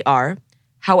way they are.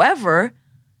 However,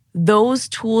 those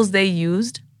tools they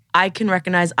used, I can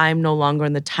recognize I'm no longer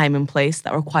in the time and place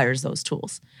that requires those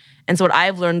tools. And so what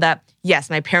I've learned that, yes,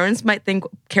 my parents might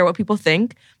care what people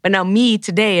think, but now me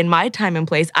today in my time and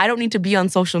place, I don't need to be on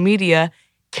social media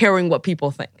caring what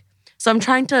people think. So I'm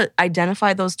trying to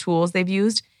identify those tools they've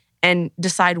used and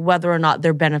decide whether or not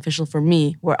they're beneficial for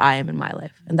me where I am in my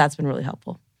life. And that's been really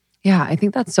helpful. Yeah, I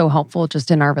think that's so helpful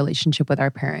just in our relationship with our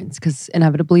parents because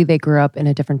inevitably they grew up in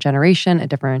a different generation, a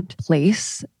different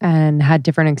place, and had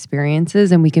different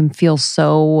experiences. And we can feel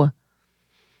so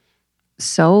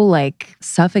like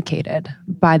suffocated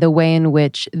by the way in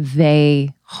which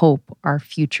they hope our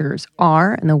futures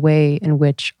are and the way in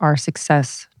which our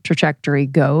success trajectory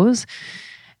goes.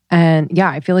 And yeah,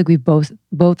 I feel like we've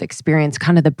both experienced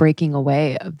kind of the breaking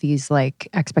away of these like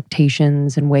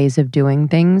expectations and ways of doing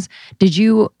things. Did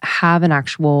you have an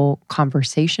actual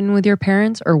conversation with your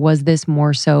parents, or was this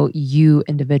more so you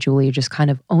individually just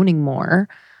kind of owning more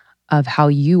of how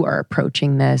you are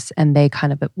approaching this and they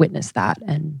kind of witnessed that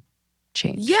and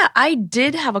changed? Yeah, I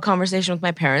did have a conversation with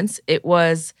my parents. It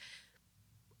was,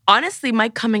 honestly, my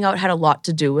coming out had a lot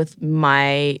to do with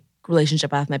my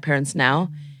relationship I have with my parents now.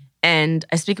 And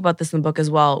I speak about this in the book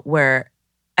as well, where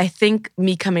I think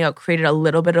me coming out created a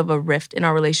little bit of a rift in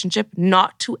our relationship,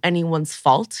 not to anyone's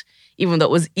fault, even though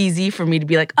it was easy for me to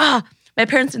be like, my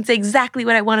parents didn't say exactly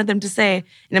what I wanted them to say.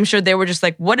 And I'm sure they were just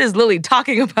like, what is Lily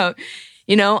talking about?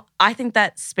 You know, I think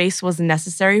that space was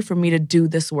necessary for me to do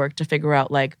this work to figure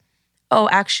out like, oh,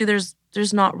 actually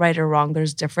there's not right or wrong.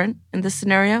 There's different in this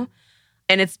scenario.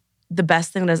 And it's the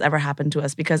best thing that has ever happened to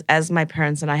us because as my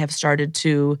parents and I have started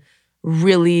to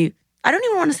really, I don't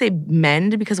even want to say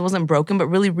mend because it wasn't broken, but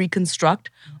really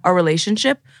reconstruct our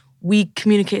relationship, we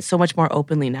communicate so much more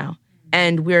openly now.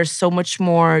 And we're so much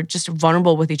more just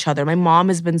vulnerable with each other. My mom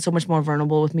has been so much more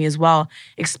vulnerable with me as well,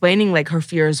 explaining like her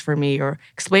fears for me or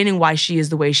explaining why she is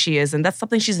the way she is. And that's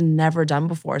something she's never done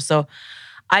before. So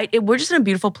we're just in a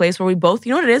beautiful place where we both,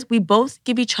 you know what it is? We both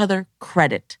give each other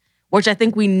credit, which I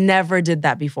think we never did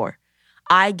that before.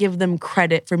 I give them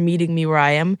credit for meeting me where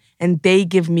I am, and they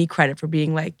give me credit for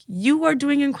being like, you are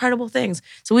doing incredible things.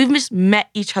 So we've just met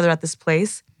each other at this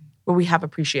place where we have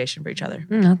appreciation for each other.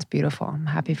 That's beautiful. I'm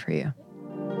happy for you.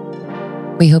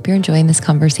 We hope you're enjoying this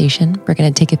conversation. We're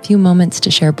going to take a few moments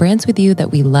to share brands with you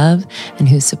that we love and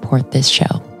who support this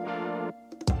show.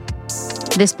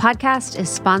 This podcast is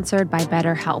sponsored by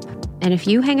BetterHelp. And if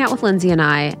you hang out with Lindsay and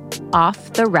I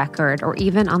off the record or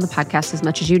even on the podcast as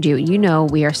much as you do, you know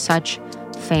we are such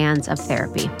fans of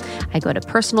therapy. I go to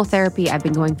personal therapy. I've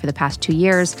been going for the past 2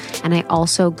 years, and I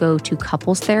also go to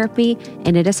couples therapy,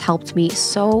 and it has helped me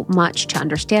so much to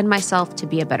understand myself, to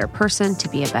be a better person, to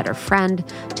be a better friend,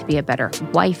 to be a better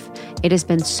wife. It has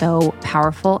been so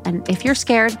powerful. And if you're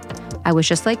scared, I was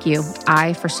just like you.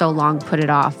 I, for so long, put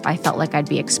it off. I felt like I'd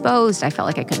be exposed. I felt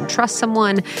like I couldn't trust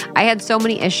someone. I had so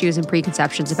many issues and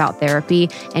preconceptions about therapy.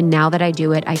 And now that I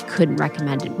do it, I couldn't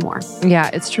recommend it more. Yeah,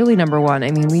 it's truly number one.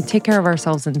 I mean, we take care of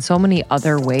ourselves in so many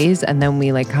other ways, and then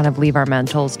we like kind of leave our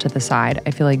mentals to the side.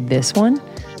 I feel like this one,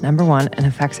 number one, and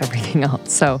affects everything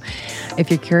else. So if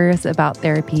you're curious about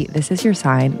therapy, this is your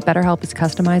sign. BetterHelp is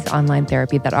customized online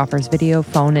therapy that offers video,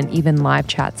 phone, and even live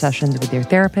chat sessions with your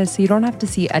therapist, so you don't have to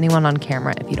see anyone on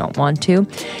camera if you don't want to.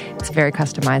 It's very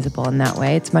customizable in that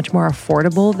way. It's much more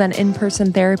affordable than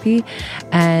in-person therapy,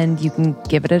 and you can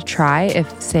give it a try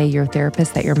if, say, your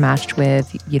therapist that you're matched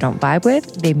with you don't vibe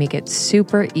with. They make it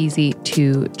super easy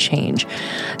to change.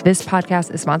 This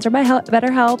podcast is sponsored by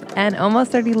BetterHelp, and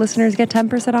Almost 30 listeners get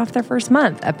 10% off their first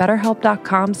month at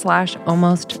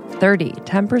betterhelp.com/almost30.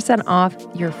 10% off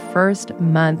your first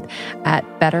month at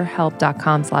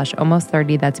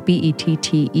betterhelp.com/almost30. That's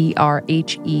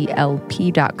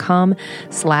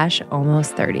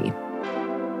BETTERHELP.com/almost30.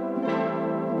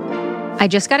 I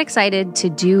just got excited to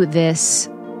do this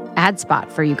ad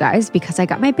spot for you guys because I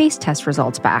got my base test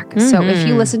results back. So if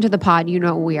you listen to the pod, you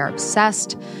know we are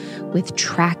obsessed with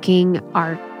tracking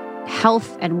our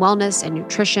health and wellness and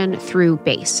nutrition through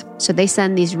Base. So they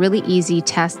send these really easy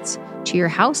tests to your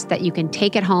house that you can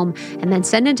take at home and then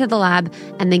send into the lab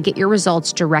and then get your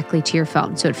results directly to your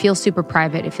phone. So it feels super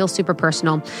private. It feels super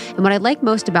personal. And what I like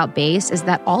most about Base is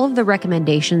that all of the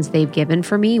recommendations they've given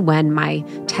for me when my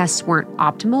tests weren't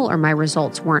optimal or my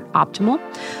results weren't optimal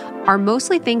are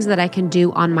mostly things that I can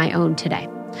do on my own today.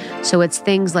 So it's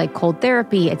things like cold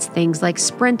therapy, it's things like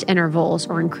sprint intervals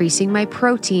or increasing my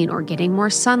protein or getting more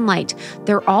sunlight.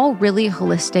 They're all really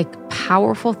holistic,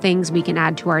 powerful things we can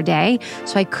add to our day.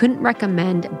 So I couldn't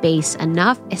recommend Base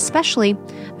enough, especially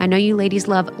I know you ladies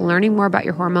love learning more about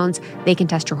your hormones. They can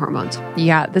test your hormones.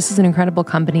 Yeah, this is an incredible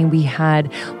company. We had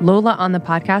Lola on the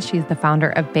podcast. She's the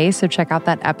founder of Base. So check out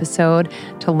that episode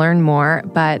to learn more.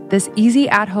 But this easy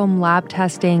at-home lab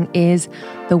testing is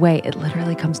the way. It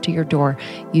literally comes to your door.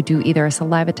 You do either a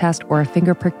saliva test or a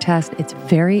finger prick test. It's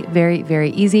very, very,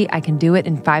 very easy. I can do it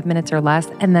in 5 minutes or less,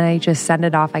 and then I just send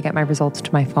it off. I get my results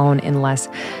to my phone in less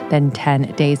than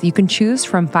 10 days. You can choose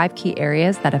from 5 key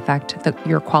areas that affect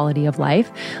your quality of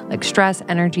life, like stress,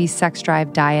 energy, sex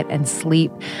drive, diet, and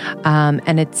sleep.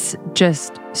 And it's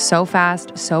just so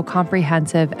fast, so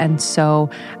comprehensive, and so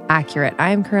accurate.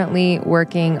 I am currently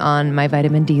working on my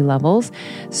vitamin D levels.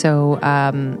 So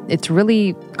it's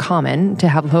really common to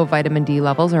have low vitamin D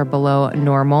levels or below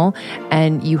normal,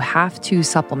 and you have to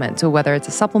supplement. So whether it's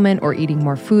a supplement or eating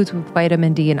more foods with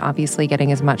vitamin D and obviously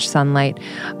getting as much sunlight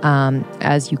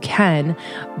as you can,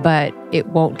 but it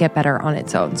won't get better on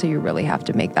its own. So you really have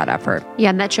to make that effort. Yeah,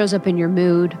 and that shows up in your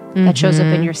mood. That shows up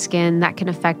in your skin. That can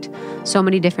affect so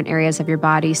many different areas of your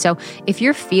body. So if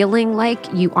you're feeling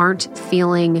like you aren't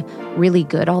feeling really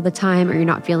good all the time, or you're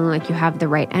not feeling like you have the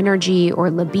right energy or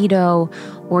libido,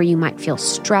 or you might feel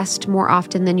stressed more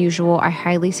often than usual, I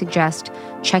highly suggest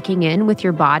checking in with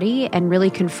your body and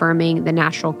really confirming the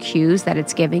natural cues that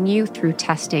it's giving you through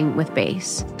testing with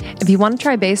Base. If you want to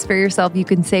try Base for yourself, you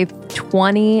can save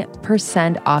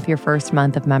 20% off your first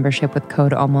month of membership with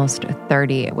code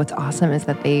ALMOST30. What's awesome is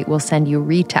that they will send you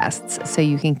retests so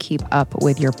you can keep up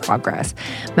with your progress.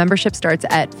 Membership starts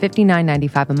at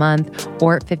 $59.95 a month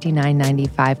or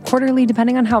 $59.95 quarterly,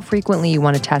 depending on how frequently you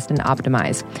want to test and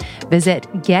optimize. Visit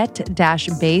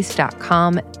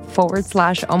get-base.com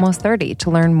get.com/almost30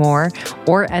 to learn more,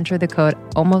 or enter the code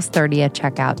almost30 at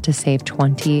checkout to save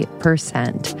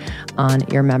 20% on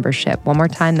your membership. One more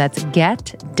time, that's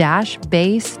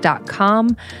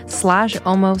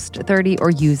get-base.com/almost30 or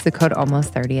use the code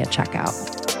almost30 at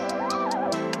checkout.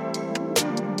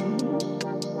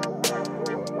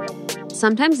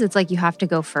 Sometimes it's like you have to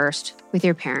go first with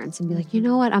your parents and be like, you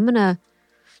know what, I'm going to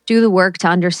do the work to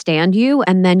understand you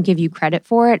and then give you credit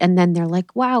for it. And then they're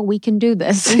like, wow, we can do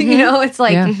this. You know, it's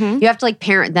like, you have to like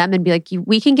parent them and be like,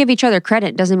 we can give each other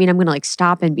credit. Doesn't mean I'm going to like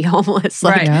stop and be homeless.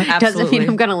 Like, doesn't mean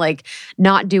I'm going to like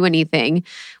not do anything.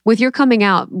 With your coming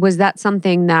out, was that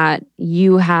something that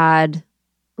you had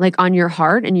like on your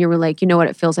heart and you were like, you know what,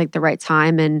 it feels like the right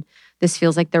time and this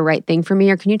feels like the right thing for me?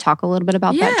 Or can you talk a little bit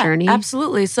about that journey?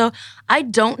 Absolutely. So I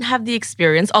don't have the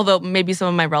experience, although maybe some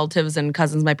of my relatives and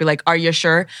cousins might be like, are you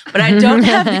sure? But I don't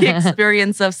have the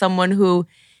experience of someone who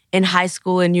in high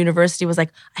school and university was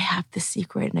like, I have this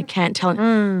secret and I can't tell.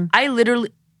 I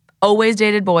literally always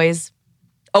dated boys,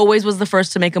 always was the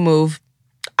first to make a move.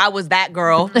 I was that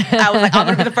girl. I was like, I'm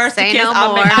going to be the first to kiss.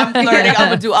 I'm flirting. I'm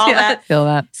going to do all that. Feel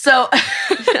that. So,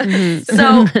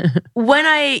 so when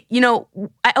I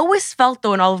always felt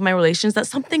though in all of my relations that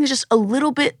something is just a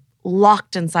little bit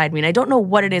locked inside me and I don't know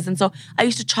what it is. And so I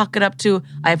used to chalk it up to,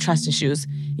 I have trust issues.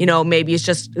 You know, maybe it's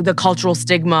just the cultural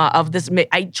stigma of this.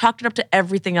 I chalked it up to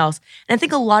everything else. And I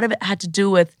think a lot of it had to do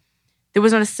with, there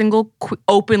was not a single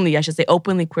openly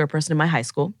queer person in my high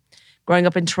school. Growing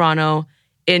up in Toronto,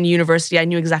 in university, I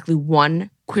knew exactly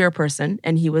one queer person,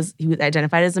 and he was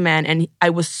identified as a man, and I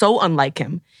was so unlike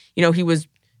him. You know, he was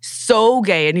so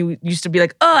gay, and he used to be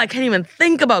like, oh, I can't even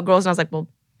think about girls. And I was like, well,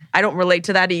 I don't relate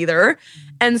to that either.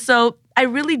 And so I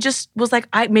really just was like,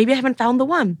 maybe I haven't found the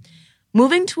one.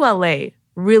 Moving to LA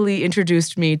really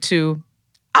introduced me to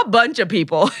a bunch of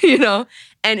people, you know,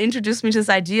 and introduced me to this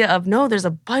idea of, no, there's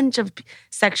a bunch of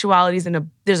sexualities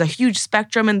and there's a huge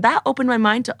spectrum. And that opened my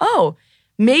mind to,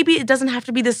 maybe it doesn't have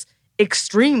to be this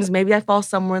extremes. Maybe I fall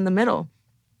somewhere in the middle.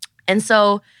 And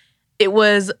so it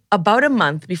was about a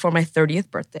month before my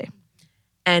 30th birthday.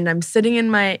 And I'm sitting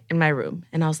in my room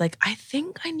and I was like, I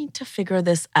think I need to figure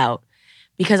this out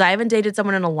because I haven't dated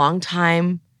someone in a long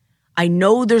time. I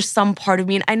know there's some part of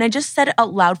me. And I just said it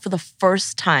out loud for the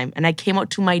first time. And I came out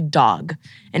to my dog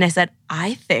and I said,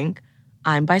 I think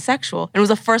I'm bisexual. And it was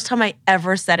the first time I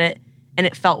ever said it and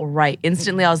it felt right.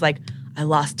 Instantly, I was like, I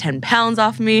lost 10 pounds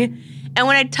off me. And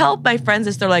when I tell my friends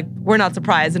this, they're like, we're not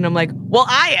surprised. And I'm like, well,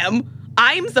 I am.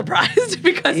 I'm surprised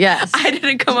because I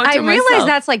didn't come out to myself. I realize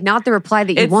that's like not the reply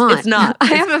that you want. It's not.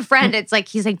 I have a friend, it's like,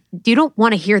 he's like, you don't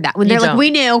want to hear that. When they're like, we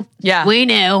knew. Yeah. We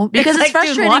knew. Because it's like,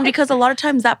 frustrating because a lot of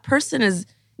times that person is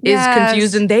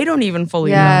confused and they don't even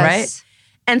fully know, right?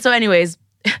 And so anyways,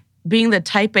 being the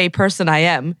type A person I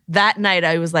am, that night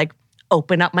I was like,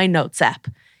 open up my notes app.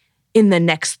 In the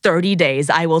next 30 days,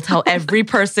 I will tell every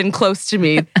person close to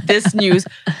me this news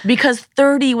because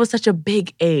 30 was such a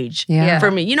big age for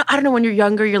me. You know, I don't know, when you're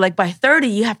younger, you're like, by 30,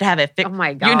 you have to have it. Oh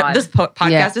my God. You know, this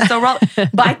podcast is so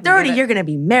relevant. By 30, you're going to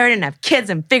be married and have kids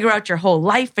and figure out your whole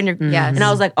life. And and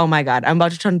I was like, oh my God, I'm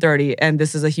about to turn 30 and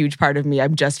this is a huge part of me.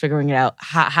 I'm just figuring it out.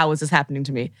 How is this happening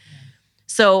to me?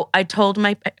 So I told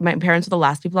my parents were the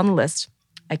last people on the list.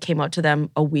 I came out to them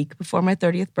a week before my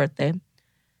 30th birthday.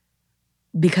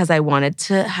 Because I wanted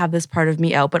to have this part of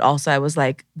me out, but also I was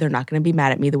like, they're not going to be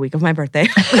mad at me the week of my birthday.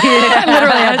 I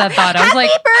literally had that thought. I was like,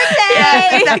 birthday!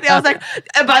 Yeah, exactly. I was like,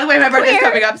 and by the way, my birthday's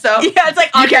coming up, so it's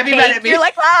like, you can't be mad at me. You're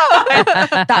like, wow.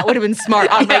 That would have been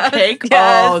smart on my cake.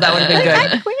 Yes. Oh, that would have been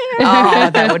good. Oh,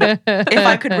 that would have, if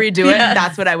I could redo it,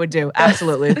 that's what I would do.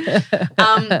 Absolutely.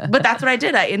 But that's what I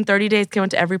did. In 30 days, came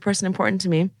out to every person important to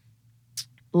me.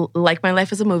 Like my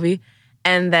life is a movie.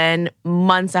 And then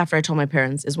months after I told my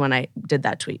parents is when I did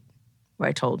that tweet where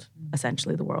I told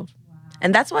essentially the world. Wow.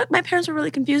 And that's what my parents were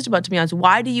really confused about, to be honest.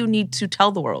 Why do you need to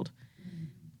tell the world?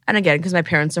 And again, because my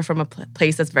parents are from a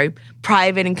place that's very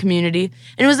private and community.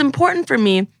 And it was important for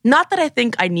me, not that I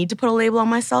think I need to put a label on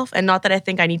myself and not that I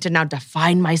think I need to now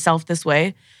define myself this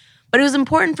way, but it was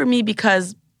important for me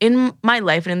because in my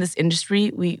life and in this industry,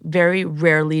 we very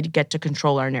rarely get to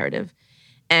control our narrative.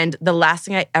 And the last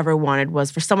thing I ever wanted was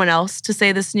for someone else to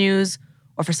say this news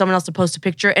or for someone else to post a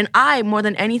picture. And I, more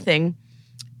than anything,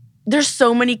 there's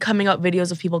so many coming out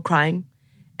videos of people crying.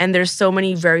 And there's so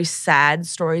many very sad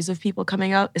stories of people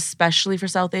coming out, especially for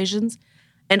South Asians.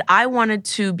 And I wanted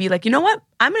to be like, you know what?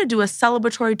 I'm going to do a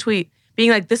celebratory tweet being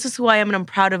like, this is who I am and I'm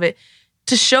proud of it.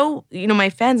 To show, you know, my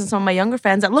fans and some of my younger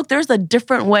fans that, look, there's a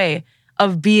different way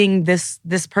of being this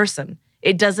person.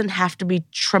 It doesn't have to be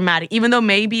traumatic. Even though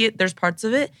maybe there's parts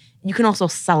of it, you can also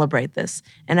celebrate this.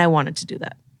 And I wanted to do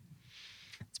that.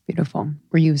 Beautiful.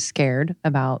 Were you scared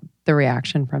about the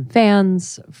reaction from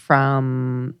fans,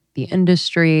 from the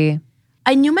industry?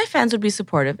 I knew my fans would be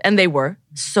supportive, and they were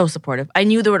so supportive. I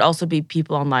knew there would also be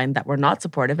people online that were not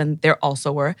supportive, and there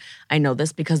also were. I know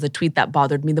this because the tweet that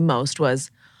bothered me the most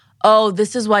was, "Oh,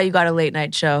 this is why you got a late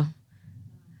night show."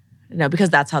 No, because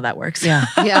that's how that works. Yeah.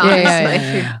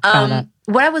 Yeah.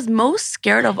 What I was most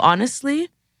scared of, honestly,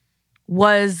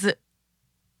 was,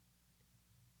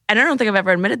 and I don't think I've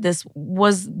ever admitted this,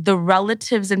 was the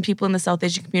relatives and people in the South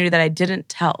Asian community that I didn't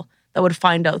tell that would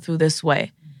find out through this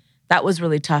way. That was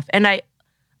really tough. And I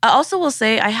also will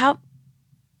say I have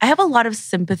a lot of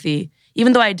sympathy,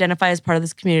 even though I identify as part of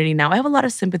this community now. I have a lot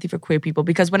of sympathy for queer people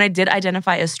because when I did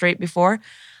identify as straight before,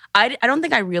 I don't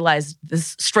think I realized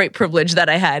this straight privilege that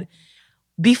I had.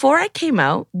 Before I came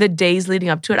out, the days leading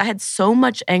up to it, I had so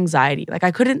much anxiety. Like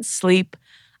I couldn't sleep.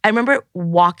 I remember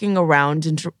walking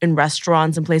around in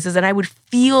restaurants and places, and I would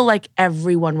feel like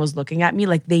everyone was looking at me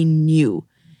like they knew.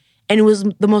 And it was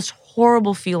the most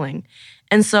horrible feeling.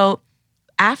 And so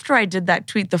after I did that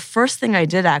tweet, the first thing I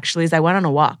did actually is I went on a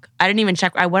walk. I didn't even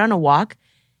check. I went on a walk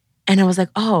and I was like,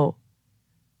 oh,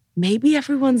 maybe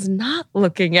everyone's not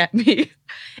looking at me.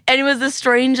 And it was the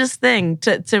strangest thing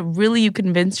to really you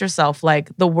convince yourself like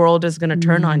the world is going to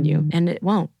turn on you, and it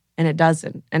won't, and it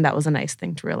doesn't. And that was a nice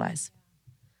thing to realize.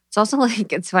 It's also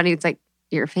like, it's funny. It's like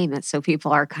you're famous, so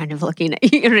people are kind of looking at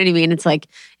you. You know what I mean? It's like,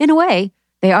 in a way,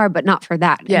 they are, but not for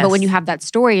that. Yes. But when you have that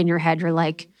story in your head, you're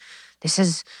like, this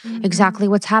is exactly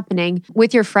what's happening.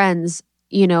 With your friends,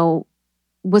 you know,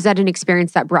 was that an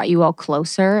experience that brought you all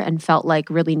closer and felt like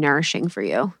really nourishing for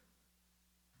you?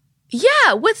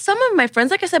 Yeah, with some of my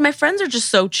friends, like I said, my friends are just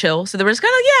so chill. So they were just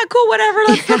kind of like, yeah, cool,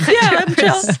 whatever. I'm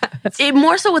chill.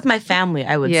 More so with my family,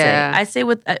 I would say. I say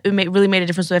really made a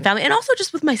difference with my family and also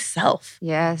just with myself.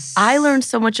 Yes. I learned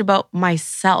so much about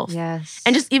myself. Yes.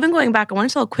 And just even going back, I want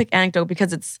to tell a quick anecdote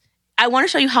because I want to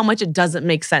show you how much it doesn't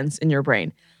make sense in your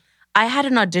brain. I had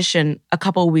an audition a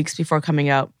couple of weeks before coming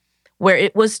out where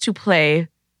it was to play,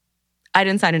 I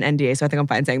didn't sign an NDA, so I think I'm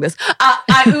fine saying this.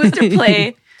 It was to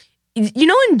play... You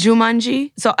know in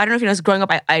Jumanji, so I don't know if you know this, growing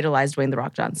up I idolized Dwayne "The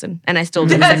Rock" Johnson. And I still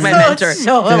do. He's like my mentor.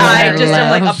 I just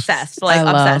am like obsessed.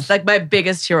 Like my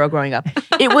biggest hero growing up.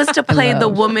 It was to play the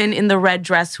woman in the red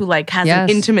dress who like has an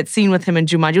intimate scene with him in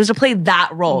Jumanji. It was to play that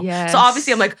role. Yes. So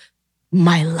obviously I'm like,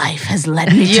 my life has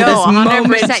led me to this 100%.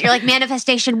 moment. You're like,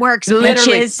 manifestation works,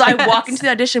 Literally. bitches. So I walk into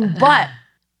the audition, but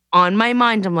on my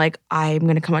mind, I'm like, I'm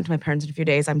going to come out to my parents in a few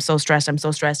days. I'm so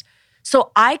stressed.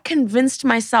 So I convinced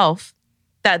myself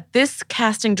that this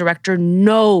casting director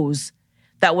knows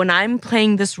that when I'm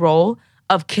playing this role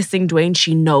of kissing Dwayne,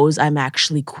 she knows I'm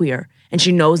actually queer. And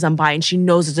she knows I'm bi, and she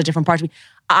knows it's a different part of me.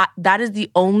 That is the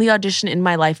only audition in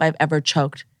my life I've ever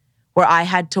choked, where I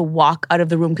had to walk out of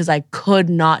the room because I could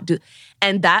not do.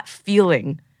 And that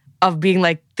feeling of being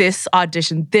like, this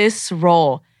audition, this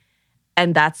role,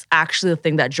 and that's actually the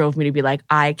thing that drove me to be like,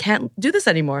 I can't do this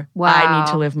anymore. Wow. I need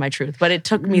to live my truth. But it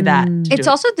took me that to do It's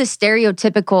also the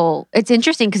stereotypical, it's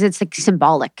interesting because it's like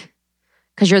symbolic.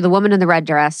 Because you're the woman in the red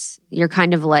dress. You're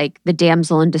kind of like the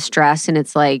damsel in distress. And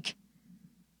it's like,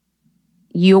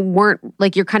 you weren't,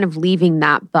 like you're kind of leaving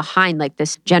that behind, like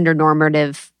this gender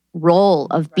normative role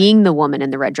of being the woman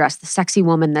in the red dress, the sexy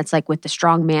woman that's like with the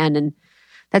strong man. And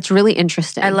that's really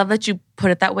interesting. I love that you put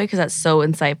it that way because that's so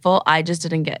insightful. I just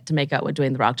didn't get to make out with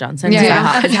Dwayne "The Rock" Johnson.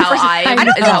 Yeah. Is how I am. I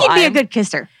don't think he'd be a good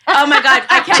kisser. Oh my God,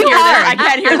 I can't Too hear hard. that. I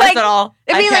can't hear Like, this at all.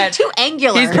 It'd be I like can't. too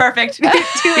angular. He's perfect.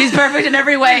 He's perfect in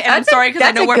every way. And I'm sorry because I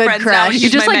that's know a we're good friends now. crush. And You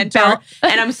he's just, my like, mentor.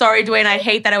 And I'm sorry, Dwayne. I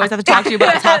hate that I always have to talk to you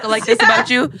about talking like this about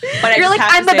you. But You're like,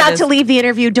 I'm about to leave the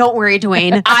interview. Don't worry,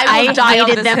 Dwayne. I will die on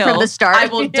hated this them hill. from the start. I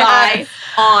will die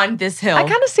on this hill. I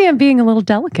kind of see him being a little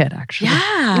delicate, actually.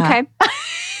 Yeah. Okay.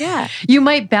 Yeah. You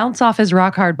might bounce off his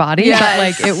rock hard body, but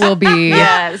like it will be,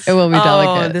 Yes. it will be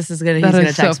delicate. Oh, this is gonna. That He's gonna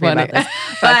is text so me about funny. this.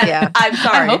 But yeah. I'm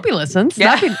sorry. I hope he listens.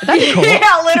 Yeah. That'd be cool.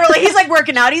 Yeah, literally. He's like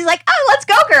working out. He's like, oh, let's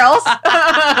go, girls.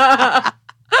 I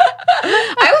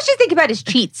always just think about his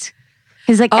cheats.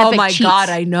 His like Oh epic my cheats. God,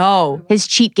 I know. His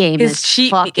cheat game His is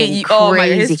cheat. fucking crazy. Oh my,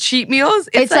 his cheat meals.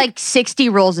 It's like 60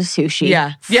 rolls of sushi.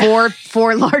 Yeah.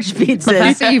 Four large The pizzas.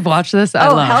 fact that you've watched this, I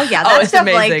Oh, love. hell yeah. Oh, That it's stuff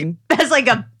amazing. like, that's like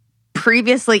a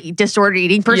previously disordered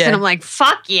eating person. Yeah. I'm like,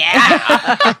 fuck yeah.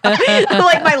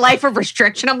 Like my life of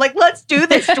restriction. I'm like, let's do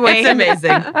this, Dwayne. It's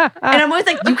amazing. And I'm always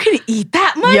like, you can eat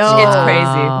that much? Yo. It's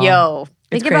crazy. Yo,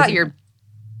 think It's about crazy. your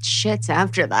shits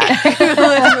after that.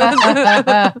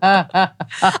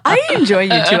 I enjoy you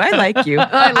too. I like you.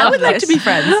 I would like to be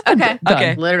friends. Okay. Done.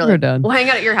 Okay. Literally. We're done. We'll hang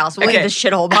out at your house. We'll Okay. leave this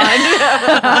shithole behind.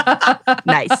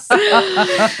 Nice.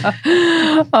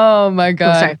 Oh my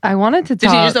God. sorry. I wanted to Did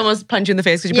talk. he just almost punch you in the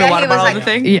face because you Yeah, put a water he was bottle on like-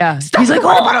 the thing? Yeah. He's like,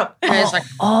 oh, And it's like,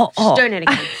 oh. doing it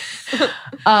again.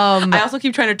 I also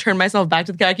keep trying to turn myself back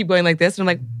to the guy. I keep going like this, and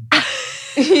I'm like,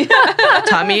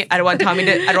 Tommy, I don't want Tommy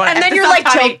to. I don't want. And then you're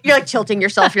like tilting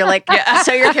yourself. You're like,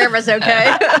 so your camera's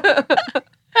okay.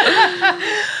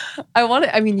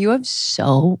 You have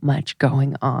so much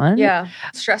going on. Yeah,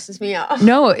 stresses me out.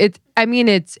 No, it's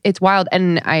wild.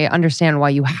 And I understand why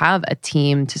you have a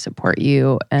team to support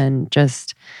you and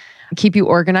just keep you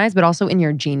organized, but also in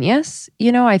your genius.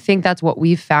 I think that's what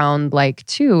we've found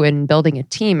too in building a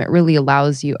team. It really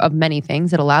allows you of many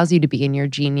things. It allows you to be in your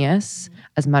genius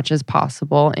as much as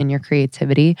possible in your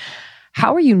creativity.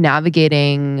 How are you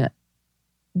navigating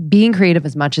being creative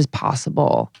as much as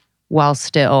possible while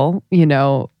still,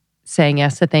 saying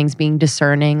yes to things, being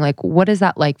discerning? What is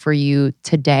that like for you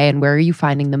today? And where are you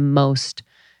finding the most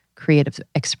creative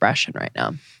expression right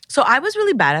now? So I was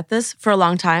really bad at this for a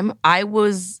long time. I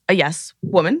was a yes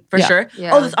woman for sure.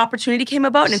 Yeah. Oh, this opportunity came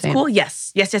about and Same. it's cool.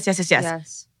 Yes.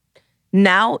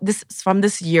 Now, from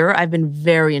this year, I've been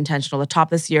very intentional. The top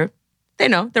this year, they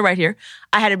know, they're right here.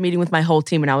 I had a meeting with my whole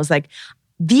team and I was like,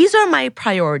 these are my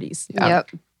priorities.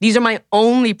 Yep. These are my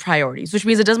only priorities, which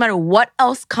means it doesn't matter what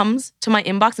else comes to my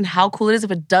inbox and how cool it is.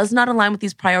 If it does not align with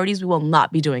these priorities, we will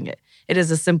not be doing it. It is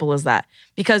as simple as that.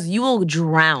 Because you will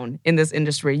drown in this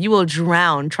industry. You will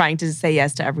drown trying to say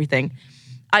yes to everything.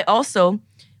 I also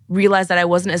realized that I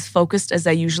wasn't as focused as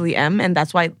I usually am. And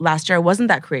that's why last year I wasn't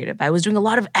that creative. I was doing a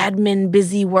lot of admin,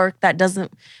 busy work that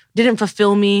didn't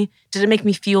fulfill me, didn't make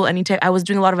me feel any type. I was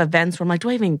doing a lot of events where I'm like, do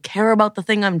I even care about the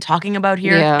thing I'm talking about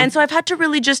here? Yeah. And so I've had to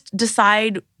really just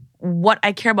decide what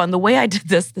I care about. And the way I did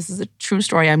this is a true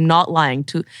story. I'm not lying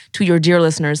to your dear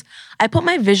listeners. I put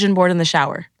my vision board in the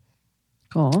shower.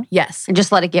 Cool. Yes. And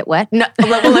just let it get wet. No,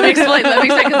 let me explain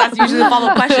because that's usually the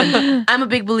follow-up question. I'm a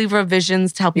big believer of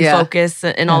visions to help you focus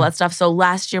and all that stuff. So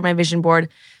last year, my vision board,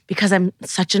 because I'm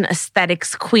such an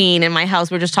aesthetics queen in my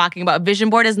house, we're just talking about vision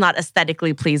board is not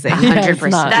aesthetically pleasing.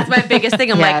 100%. That's my biggest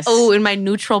thing. I'm Yes. like, oh, in my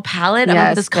neutral palette, I'm Yes,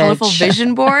 with this colorful bitch.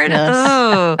 vision board.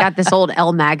 Ugh. Got this old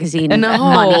Elle magazine No,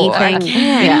 money I thing.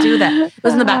 can't do that. It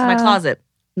was in the back of my closet.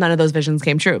 None of those visions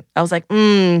came true. I was like,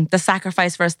 the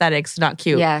sacrifice for aesthetics, not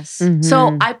cute. Yes.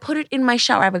 So I put it in my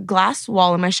shower. I have a glass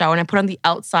wall in my shower and I put it on the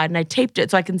outside and I taped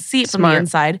it so I can see it from the Smart.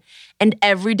 inside. And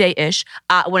every day-ish,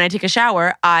 when I take a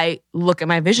shower, I look at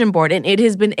my vision board and it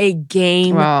has been a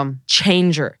game Wow.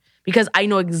 changer because I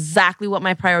know exactly what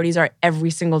my priorities are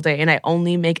every single day and I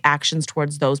only make actions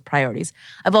towards those priorities.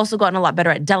 I've also gotten a lot better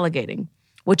at delegating,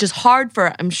 which is hard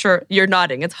for, I'm sure you're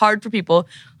nodding, it's hard for people.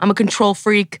 I'm a control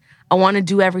freak. I want to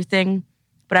do everything,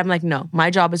 but I'm like, no, my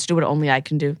job is to do what only I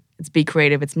can do. It's be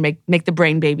creative. It's make the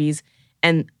brain babies.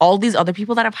 And all these other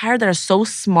people that I've hired that are so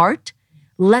smart,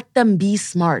 let them be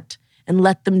smart and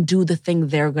let them do the thing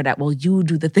they're good at while you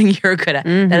do the thing you're good at.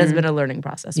 That has been a learning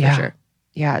process for sure.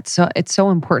 Yeah, it's so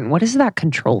important. What is that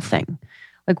control thing?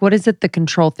 What is it the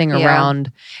control thing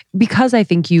around? Because I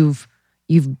think you've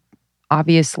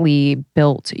obviously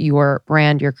built your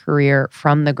brand, your career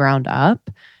from the ground up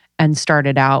and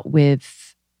started out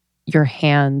with your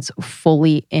hands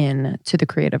fully in to the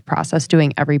creative process,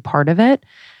 doing every part of it.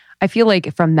 I feel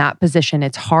like from that position,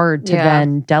 it's hard to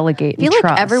then delegate and I feel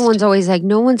trust. like everyone's always like,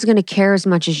 no one's going to care as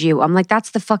much as you. I'm like,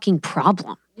 that's the fucking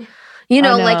problem. You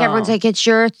know, like everyone's like, it's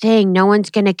your thing. No one's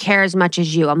going to care as much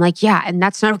as you. I'm like, yeah, and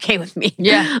that's not okay with me.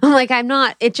 Yeah. I'm like, I'm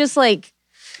not. It's just like,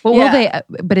 Well, will they?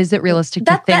 But is it realistic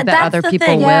to think that that's other the people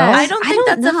thing. will? I don't think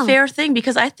don't that's know. a fair thing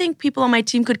because I think people on my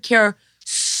team could care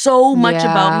so much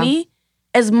about me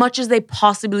as much as they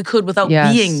possibly could without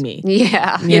being me.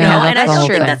 yeah. You know, and I that's don't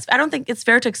the think whole I don't think it's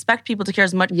fair to expect people to care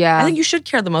as much. Yeah. I think you should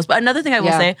care the most. But another thing I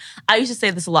will say, I used to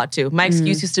say this a lot too. My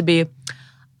excuse used to be,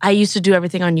 I used to do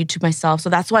everything on YouTube myself, so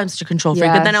that's why I'm such a control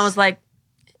freak. But then I was like,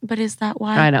 but is that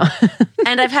why? I know.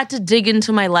 And I've had to dig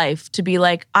into my life to be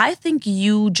like, I think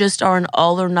you just are an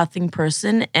all or nothing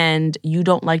person and you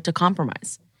don't like to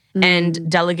compromise. And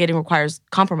delegating requires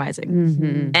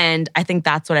compromising. And I think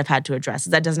that's what I've had to address,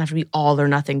 is that doesn't have to be all or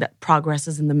nothing, that progress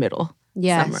is in the middle.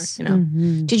 Yes. Somewhere, you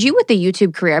know? Did you with the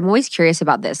YouTube career? I'm always curious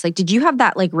about this. Like, did you have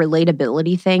that like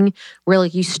relatability thing where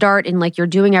like you start and like you're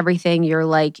doing everything, you're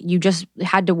like, you just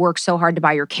had to work so hard to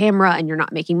buy your camera and you're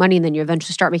not making money, and then you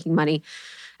eventually start making money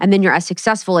and then you're as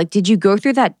successful. Like, did you go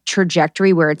through that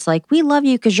trajectory where it's like, we love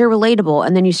you because you're relatable,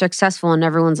 and then you're successful and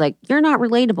everyone's like, you're not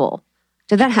relatable?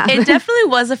 Did that happen? It definitely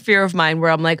was a fear of mine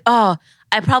where I'm like, oh,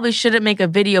 I probably shouldn't make a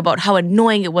video about how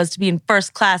annoying it was to be in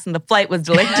first class and the flight was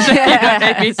delayed. You know what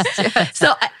I mean?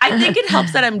 So I think it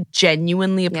helps that I'm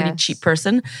genuinely a pretty cheap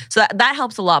person. So that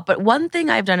helps a lot. But one thing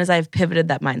I've done is I've pivoted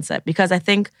that mindset because I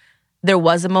think there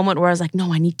was a moment where I was like,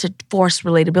 no, I need to force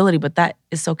relatability, but that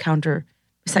is so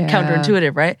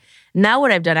counterintuitive, right? Now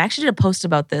what I've done, I actually did a post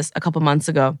about this a couple months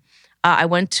ago. I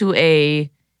went to a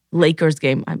Lakers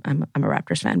game. I'm a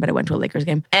Raptors fan, but I went to a Lakers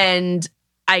game. And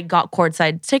I got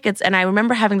courtside tickets. And I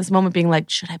remember having this moment being like,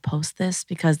 should I post this?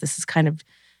 Because this is kind of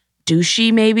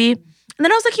douchey maybe. And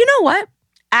then I was like, you know what?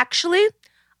 Actually,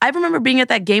 I remember being at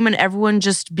that game and everyone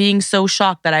just being so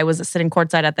shocked that I was sitting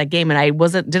courtside at that game. And I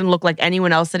didn't look like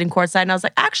anyone else sitting courtside. And I was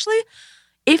like, actually,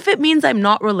 if it means I'm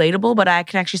not relatable, but I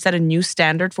can actually set a new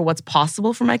standard for what's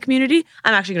possible for my community,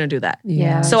 I'm actually going to do that.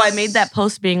 Yes. So I made that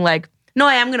post being like, no,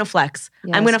 I am going to flex.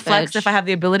 Yes, I'm going to flex bitch. if I have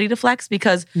the ability to flex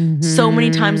because so many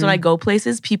times when I go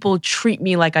places, people treat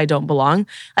me like I don't belong.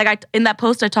 Like in that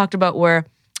post I talked about where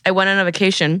I went on a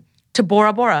vacation to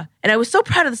Bora Bora and I was so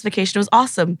proud of this vacation. It was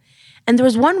awesome. And there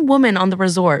was one woman on the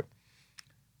resort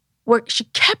where she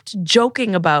kept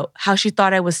joking about how she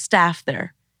thought I was staff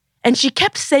there. And she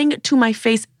kept saying it to my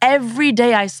face every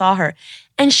day I saw her.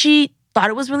 And she thought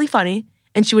it was really funny.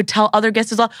 And she would tell other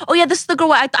guests as well, oh yeah, this is the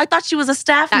girl, I thought she was a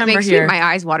staff member makes here. my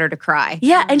eyes water to cry.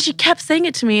 Yeah, and she kept saying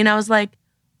it to me. And I was like,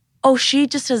 oh, she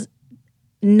just has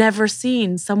never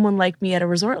seen someone like me at a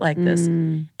resort like this.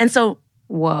 And so,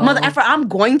 Whoa. mother effer, I'm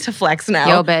going to flex now.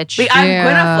 Yo, bitch. Like, I'm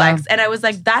going to flex. And I was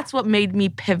like, that's what made me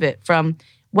pivot from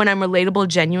when I'm relatable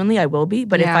genuinely, I will be.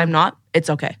 But if I'm not, it's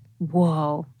okay.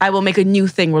 Whoa. I will make a new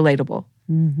thing relatable.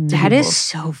 That is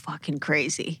so fucking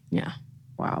crazy. Yeah.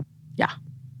 Wow. Yeah.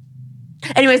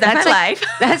 Anyways, that's my life.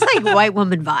 That's like white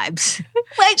woman vibes.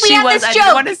 Like we She have was, this I joke.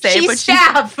 didn't want to say it, She's but she-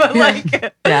 staff. But like,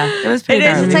 Yeah, it was pretty it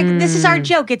is. gnarly. It's like, this is our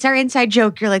joke. It's our inside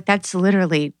joke. You're like, that's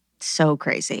literally so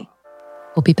crazy.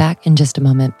 We'll be back in just a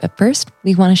moment, but first,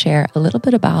 we want to share a little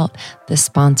bit about the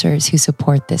sponsors who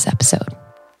support this episode.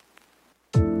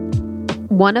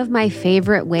 One of my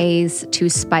favorite ways to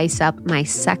spice up my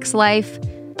sex life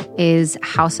is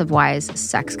House of Wise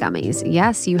sex gummies.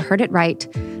 Yes, you heard it right.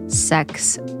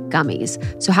 Sex gummies.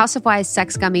 So House of Wise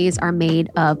sex gummies are made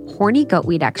of horny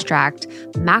goatweed extract,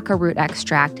 maca root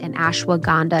extract, and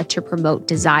ashwagandha to promote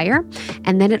desire.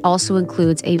 And then it also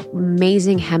includes a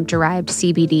amazing hemp-derived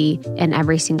CBD in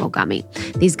every single gummy.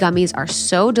 These gummies are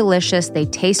so delicious. They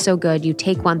taste so good. You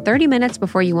take one 30 minutes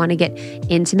before you want to get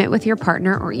intimate with your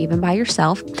partner or even by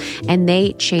yourself, and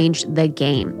they change the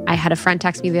game. I had a friend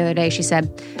text me the other day. She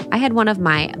said, I had one of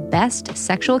my best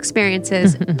sexual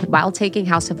experiences while taking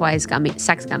House of Wise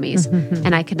sex gummies,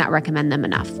 and I could not recommend them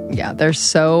enough. Yeah, they're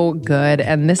so good.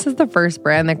 And this is the first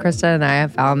brand that Krista and I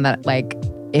have found that like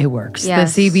it works.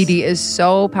 Yes. The CBD is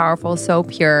so powerful, so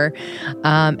pure.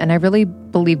 And I really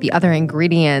believe the other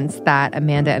ingredients that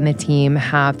Amanda and the team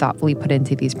have thoughtfully put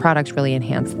into these products really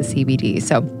enhance the CBD.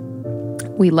 So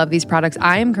we love these products.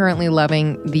 I am currently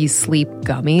loving these sleep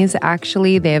gummies,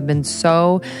 actually. They have been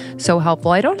so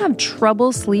helpful. I don't have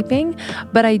trouble sleeping,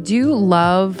 but I do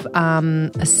love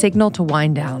a signal to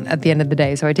wind down at the end of the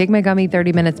day. So I take my gummy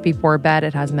 30 minutes before bed.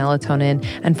 It has melatonin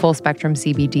and full spectrum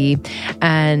CBD.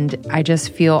 And I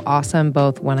just feel awesome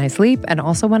both when I sleep and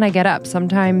also when I get up.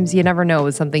 Sometimes you never know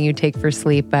it's something you take for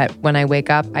sleep, but when I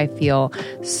wake up, I feel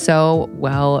so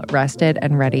well rested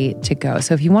and ready to go.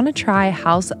 So if you want to try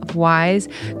House of Wise,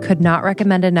 could not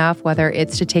recommend enough, whether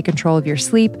it's to take control of your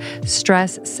sleep,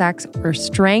 stress, sex, or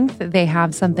strength. They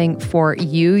have something for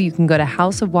you. You can go to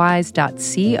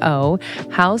houseofwise.co,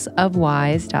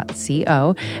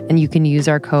 houseofwise.co, and you can use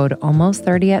our code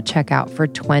almost30 at checkout for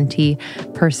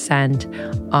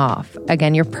 20% off.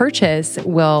 Again, your purchase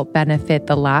will benefit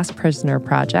the Last Prisoner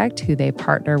Project, who they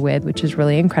partner with, which is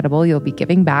really incredible. You'll be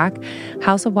giving back.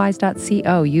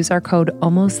 houseofwise.co. Use our code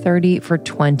almost30 for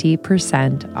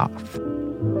 20% off.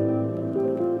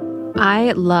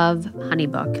 I love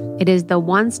HoneyBook. It is the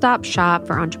one-stop shop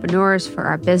for entrepreneurs, for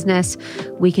our business.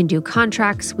 We can do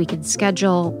contracts, we can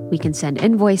schedule, we can send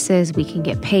invoices, we can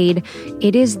get paid.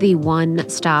 It is the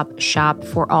one-stop shop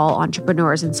for all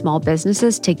entrepreneurs and small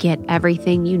businesses to get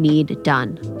everything you need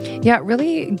done. Yeah, it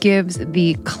really gives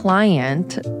the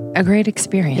client a great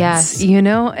experience. Yes. You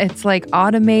know, it's like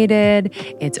automated,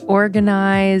 it's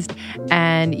organized,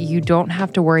 and you don't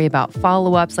have to worry about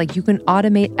follow-ups. Like you can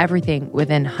automate everything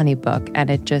within HoneyBook, and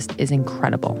it just is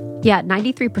incredible. Yeah,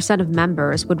 93% of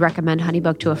members would recommend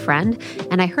HoneyBook to a friend.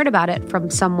 And I heard about it from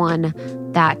someone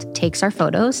that takes our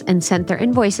photos and sent their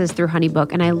invoices through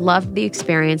HoneyBook. And I loved the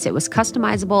experience. It was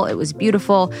customizable. It was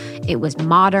beautiful. It was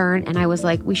modern. And I was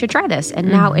like, we should try this. And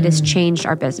now it has changed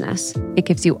our business. It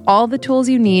gives you all the tools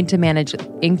you need to manage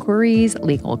inquiries,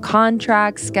 legal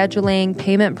contracts, scheduling,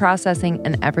 payment processing,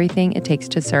 and everything it takes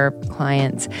to serve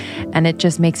clients. And it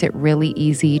just makes it really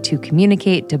easy to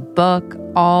communicate, to book,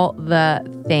 all the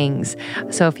things.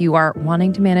 So if you are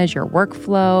wanting to manage your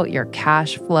workflow, your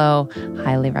cash flow,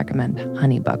 highly recommend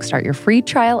HoneyBook. Start your free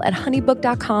trial at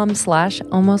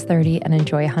honeybook.com/almost30 and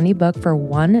enjoy HoneyBook for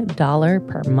 $1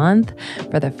 per month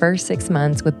for the first 6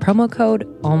 months with promo code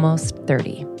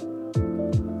almost30.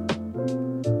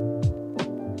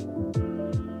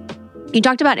 You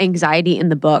talked about anxiety in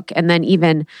the book, and then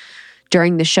even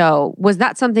during the show. Was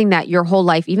that something that your whole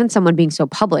life, even someone being so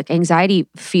public, anxiety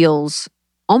feels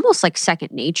almost like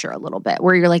second nature a little bit,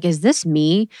 where you're like, is this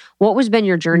me? What has been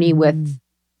your journey with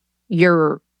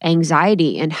your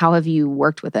anxiety, and how have you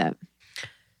worked with it?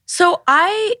 So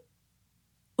I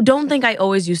don't think I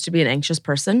always used to be an anxious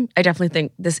person. I definitely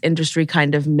think this industry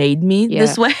kind of made me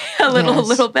this way a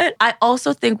little bit. I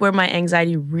also think where my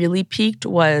anxiety really peaked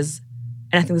was,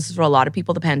 and I think this is for a lot of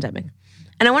people, the pandemic.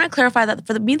 And I want to clarify that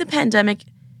for me, the pandemic,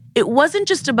 it wasn't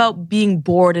just about being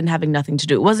bored and having nothing to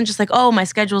do. It wasn't just like, oh, my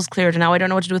schedule's cleared and now I don't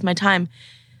know what to do with my time.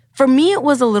 For me, it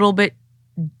was a little bit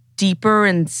deeper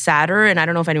and sadder. And I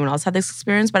don't know if anyone else had this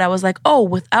experience, but I was like, oh,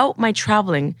 without my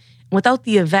traveling, without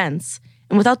the events,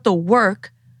 and without the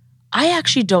work, I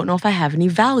actually don't know if I have any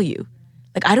value.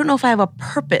 Like, I don't know if I have a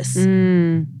purpose.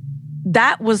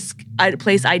 That was a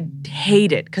place I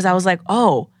hated, because I was like,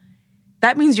 oh,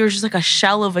 that means you're just like a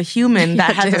shell of a human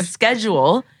that has a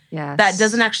schedule that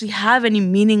doesn't actually have any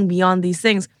meaning beyond these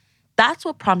things. That's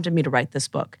what prompted me to write this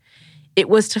book. It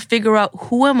was to figure out,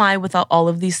 who am I without all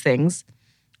of these things,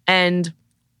 and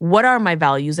what are my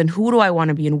values, and who do I want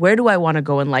to be, and where do I want to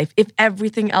go in life if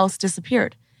everything else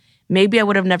disappeared? Maybe I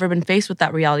would have never been faced with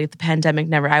that reality if the pandemic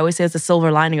never. I always say it's the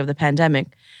silver lining of the pandemic.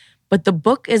 But the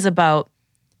book is about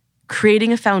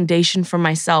creating a foundation for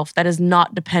myself that is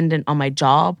not dependent on my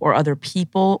job or other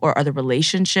people or other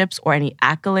relationships or any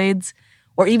accolades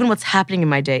or even what's happening in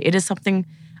my day. It is something,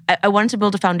 I wanted to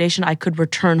build a foundation I could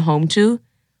return home to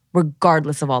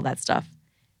regardless of all that stuff.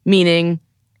 Meaning,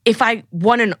 if I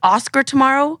won an Oscar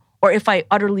tomorrow or if I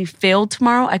utterly failed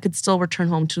tomorrow, I could still return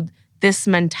home to this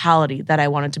mentality that I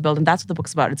wanted to build. And that's what the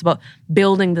book's about. It's about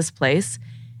building this place.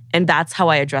 And that's how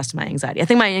I addressed my anxiety. I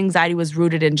think my anxiety was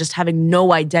rooted in just having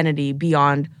no identity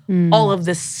beyond all of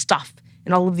this stuff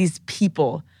and all of these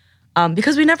people.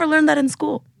 Because we never learned that in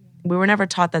school. We were never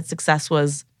taught that success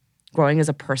was growing as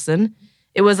a person.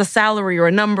 It was a salary or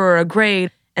a number or a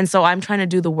grade. And so I'm trying to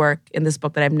do the work in this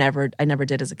book that I never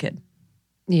did as a kid.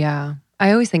 Yeah.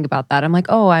 I always think about that. I'm like,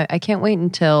 oh, I can't wait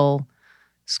until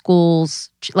schools,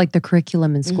 like the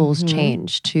curriculum in schools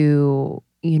change to,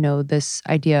 you know, this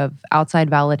idea of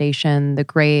outside validation, the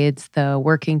grades, the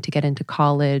working to get into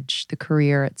college, the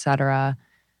career, et cetera.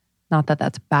 Not that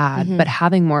that's bad, but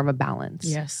having more of a balance.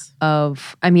 Yes.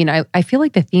 Of, I mean, I feel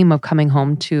like the theme of coming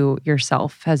home to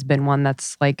yourself has been one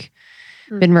that's like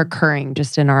been recurring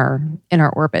just in our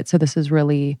orbit. So this is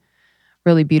really,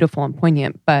 really beautiful and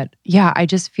poignant. But yeah, I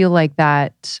just feel like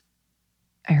that.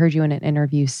 I heard you in an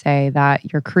interview say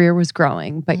that your career was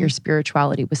growing, but your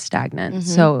spirituality was stagnant.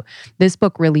 So this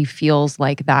book really feels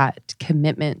like that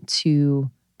commitment to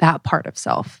that part of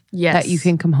self that you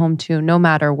can come home to no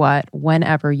matter what,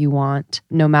 whenever you want,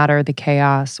 no matter the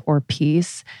chaos or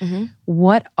peace. Can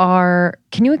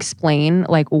you explain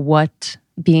like what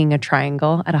being a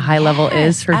triangle at a high level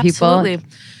is for people? Absolutely.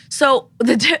 So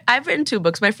I've written 2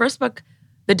 books. My first book,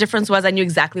 the difference was I knew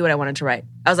exactly what I wanted to write.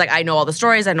 I was like, I know all the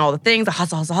stories, I know all the things, the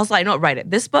hustle. I know it, write it.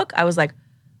 This book, I was like,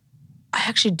 I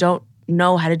actually don't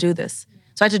know how to do this.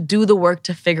 So I had to do the work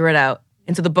to figure it out.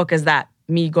 And so the book is that,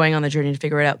 me going on the journey to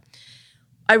figure it out.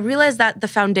 I realized that the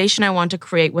foundation I wanted to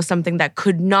create was something that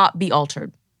could not be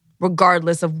altered,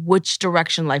 regardless of which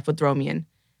direction life would throw me in.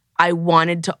 I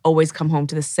wanted to always come home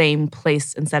to the same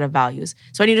place and set of values.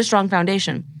 So I need a strong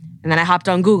foundation. And then I hopped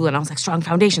on Google and I was like, strong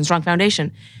foundation.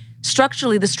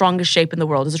 Structurally, the strongest shape in the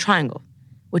world is a triangle,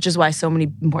 which is why so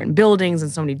many important buildings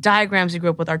and so many diagrams we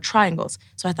grew up with are triangles.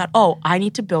 So I thought, oh, I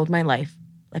need to build my life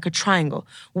like a triangle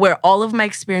where all of my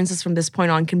experiences from this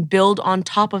point on can build on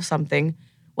top of something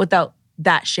without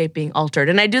that shape being altered.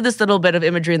 And I do this little bit of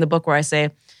imagery in the book where I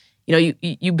say, you know,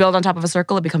 you build on top of a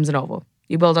circle, it becomes an oval.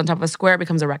 You build on top of a square, it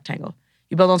becomes a rectangle.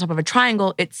 You build on top of a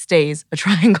triangle, it stays a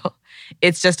triangle.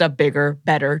 It's just a bigger,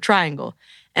 better triangle.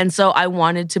 And so I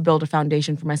wanted to build a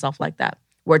foundation for myself like that,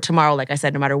 where tomorrow, like I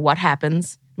said, no matter what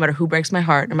happens, no matter who breaks my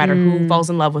heart, no matter who falls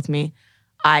in love with me,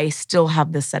 I still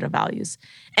have this set of values.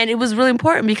 And it was really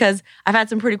important because I've had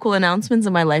some pretty cool announcements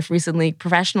in my life recently,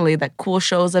 professionally, that cool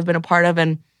shows I've been a part of.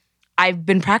 And I've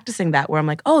been practicing that where I'm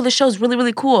like, oh, this show's really,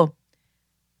 really cool.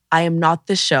 I am not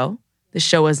this show. The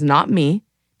show is not me.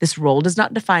 This role does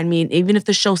not define me. And even if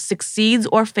the show succeeds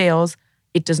or fails,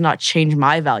 it does not change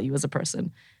my value as a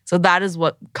person. So that is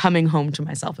what coming home to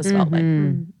myself has felt like.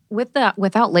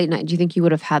 Without late night, do you think you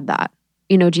would have had that?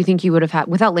 You know, do you think you would have had,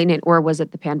 without late night, or was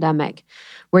it the pandemic,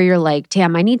 where you're like,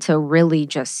 damn, I need to really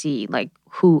just see like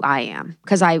who I am?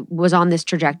 Because I was on this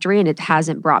trajectory and it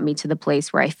hasn't brought me to the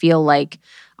place where I feel like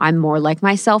I'm more like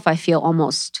myself. I feel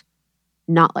almost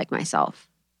not like myself.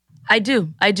 I do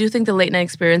think the late night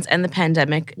experience and the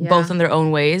pandemic, both in their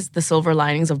own ways, the silver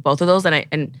linings of both of those.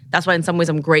 And that's why in some ways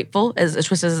I'm grateful, as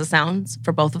twisted as it sounds,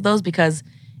 for both of those, because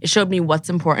it showed me what's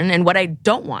important and what I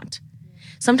don't want.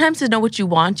 Sometimes to know what you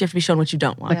want, you have to be shown what you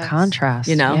don't want. The contrast,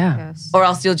 you know? Yeah. Yes. Or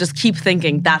else you'll just keep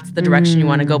thinking that's the direction you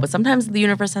want to go. But sometimes the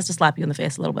universe has to slap you in the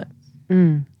face a little bit.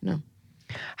 You know?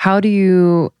 How do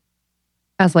you,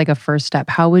 as like a first step,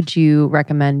 how would you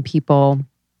recommend people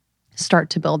start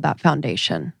to build that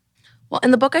foundation? Well,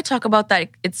 in the book, I talk about that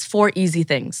it's 4 easy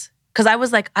things. Because I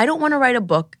was like, I don't want to write a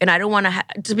book, and I don't want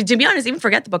to be honest, even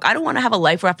forget the book. I don't want to have a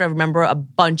life where I have to remember a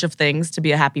bunch of things to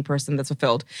be a happy person that's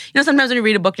fulfilled. You know, sometimes when you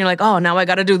read a book, and you're like, oh, now I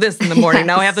got to do this in the morning.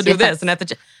 Now I have to do this, and I have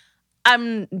to.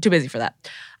 I'm too busy for that.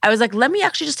 I was like, let me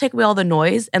actually just take away all the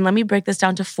noise, and let me break this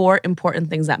down to 4 important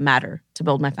things that matter to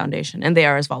build my foundation. And they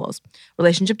are as follows: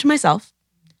 relationship to myself,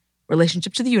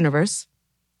 relationship to the universe,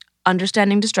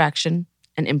 understanding distraction,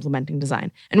 and implementing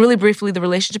design. And really briefly, the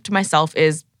relationship to myself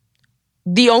is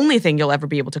the only thing you'll ever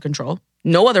be able to control.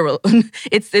 No other.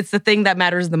 It's the thing that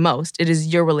matters the most. It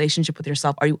is your relationship with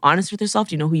yourself. Are you honest with yourself?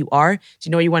 Do you know who you are? Do you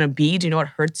know what you want to be? Do you know what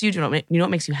hurts you? Do you know what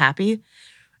makes you happy?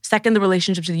 Second, the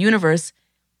relationship to the universe,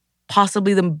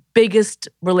 possibly the biggest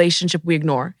relationship we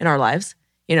ignore in our lives.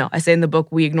 You know, I say in the book,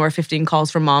 we ignore 15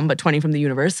 calls from mom, but 20 from the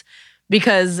universe,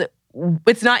 because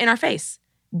it's not in our face.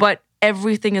 But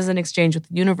everything is an exchange with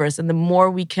the universe. And the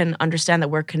more we can understand that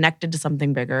we're connected to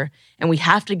something bigger and we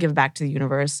have to give back to the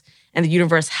universe, and the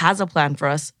universe has a plan for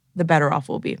us, the better off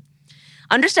we'll be.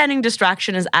 Understanding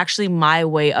distraction is actually my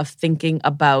way of thinking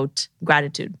about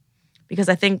gratitude. Because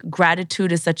I think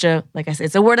gratitude is such a, like I said,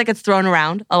 it's a word that gets thrown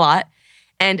around a lot.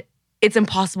 And it's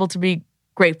impossible to be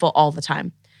grateful all the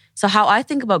time. So how I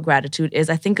think about gratitude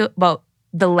is I think about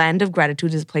the land of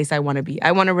gratitude is a place I want to be.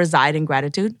 I want to reside in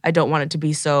gratitude. I don't want it to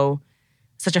be such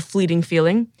a fleeting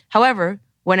feeling. However,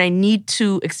 when I need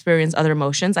to experience other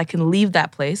emotions, I can leave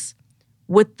that place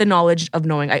with the knowledge of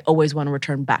knowing I always want to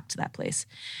return back to that place.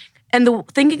 And the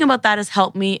thinking about that has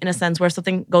helped me in a sense where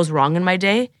something goes wrong in my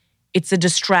day, it's a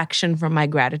distraction from my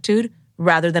gratitude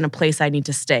rather than a place I need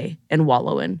to stay and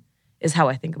wallow in, is how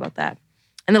I think about that.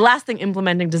 And the last thing,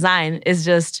 implementing design, is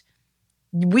just,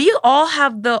 we all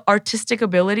have the artistic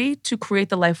ability to create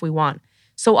the life we want.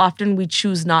 So often we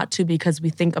choose not to because we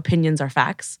think opinions are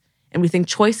facts and we think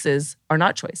choices are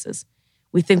not choices.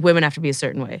 We think women have to be a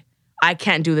certain way. I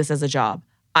can't do this as a job.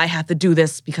 I have to do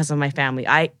this because of my family.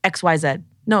 X, Y, Z.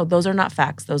 No, those are not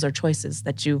facts. Those are choices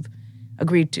that you've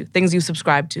agreed to, things you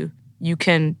subscribe to. You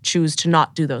can choose to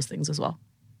not do those things as well.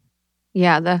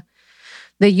 Yeah,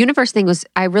 the universe thing was,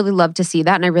 I really love to see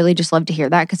that, and I really just love to hear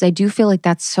that, because I do feel like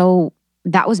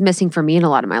that was missing for me in a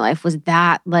lot of my life, was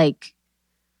that like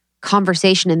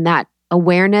conversation and that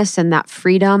awareness and that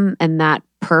freedom and that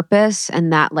purpose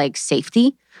and that like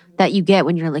safety that you get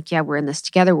when you're like, yeah, we're in this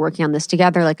together, we're working on this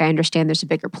together. Like, I understand there's a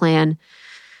bigger plan.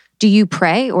 Do you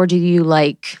pray, or do you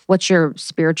what's your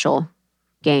spiritual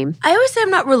game? I always say I'm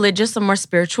not religious, I'm more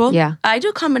spiritual. Yeah. I do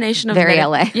a combation of... Very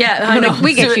LA. Yeah, I know.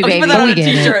 We get you, baby. Put that on We a get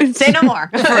it. t-shirt. Say no more.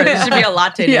 It should be a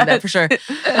latte named that for sure.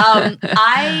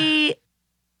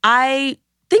 I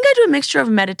think I do a mixture of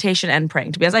meditation and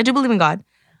praying, to be honest. I do believe in God.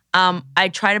 I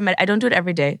try to I don't do it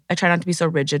every day. I try not to be so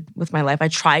rigid with my life. I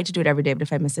try to do it every day, but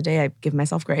if I miss a day, I give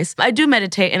myself grace. I do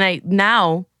meditate, and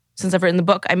now, since I've written the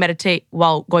book, I meditate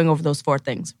while going over those 4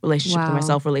 things. Relationship to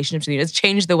myself, relationship to the universe. It's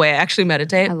changed the way I actually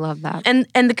meditate. I love that.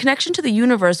 And the connection to the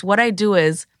universe, what I do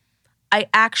is, I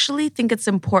actually think it's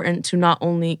important to not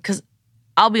only, because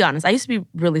I'll be honest, I used to be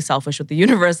really selfish with the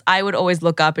universe. I would always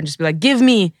look up and just be like, give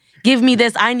me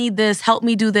this, I need this, help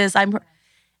me do this.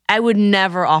 I would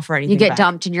never offer anything You get back.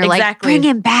 dumped and you're like, bring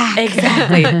him back.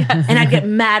 Exactly. And I'd get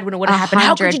mad when it would happen.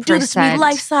 How could you do this to me?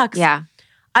 Life sucks. Yeah.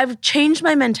 I've changed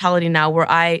my mentality now where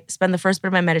I spend the first bit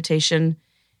of my meditation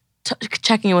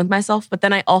checking in with myself, but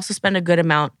then I also spend a good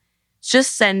amount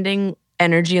just sending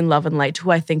energy and love and light to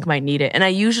who I think might need it. And I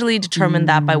usually determine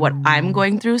that by what I'm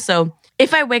going through. So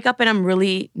If I wake up and I'm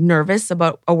really nervous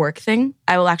about a work thing,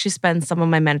 I will actually spend some of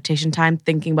my meditation time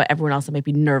thinking about everyone else that might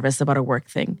be nervous about a work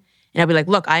thing. And I'll be like,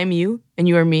 look, I am you and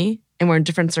you are me and we're in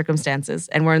different circumstances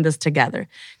and we're in this together.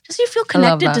 Just so you feel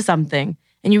connected to something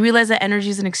and you realize that energy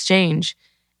is an exchange.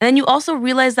 And then you also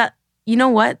realize that, you know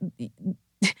what?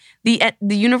 The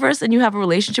universe and you have a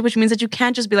relationship, which means that you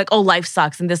can't just be like, oh, life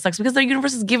sucks and this sucks, because the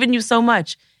universe has given you so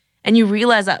much. And you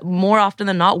realize that more often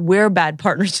than not, we're bad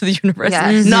partners to the universe,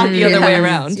 not the other way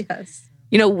around. Yes.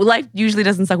 You know, life usually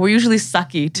doesn't suck. We're usually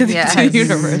sucky to the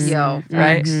universe.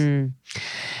 Right? Mm-hmm.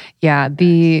 Yeah.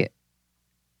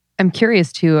 I'm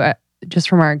curious too, just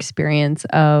from our experience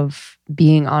of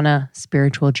being on a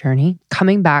spiritual journey,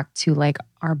 coming back to like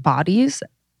our bodies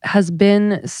has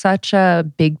been such a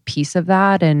big piece of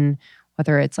that. And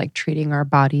whether it's like treating our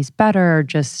bodies better or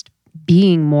just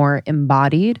being more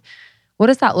embodied. What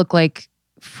does that look like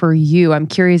for you? I'm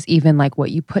curious even like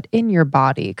what you put in your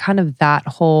body, kind of that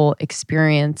whole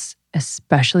experience,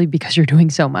 especially because you're doing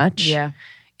so much. Yeah.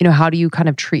 You know, how do you kind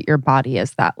of treat your body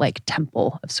as that like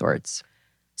temple of sorts?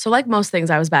 So like most things,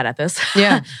 I was bad at this.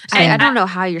 Yeah. I don't know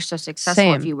how you're so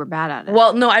successful if you were bad at it.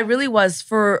 Well, no, I really was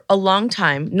for a long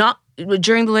time. Not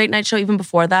during the late night show, even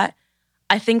before that.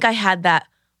 I think I had that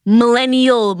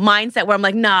millennial mindset where I'm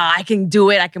like, nah, I can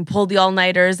do it. I can pull the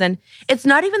all-nighters. And it's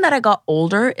not even that I got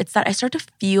older. It's that I start to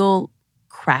feel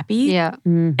crappy. Yeah.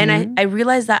 Mm-hmm. And I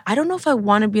realized that I don't know if I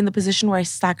want to be in the position where I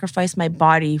sacrifice my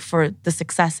body for the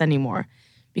success anymore.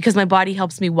 Because my body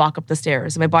helps me walk up the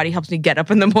stairs. My body helps me get up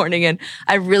in the morning. And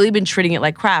I've really been treating it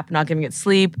like crap, not giving it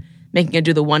sleep, making it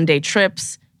do the one-day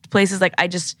trips to places like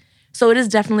so it has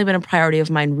definitely been a priority of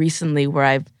mine recently where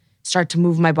I've start to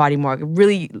move my body more,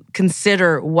 really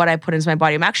consider what I put into my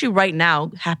body. I'm actually right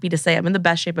now happy to say I'm in the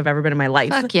best shape I've ever been in my life.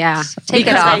 Fuck yeah. Take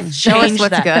it I off. Show us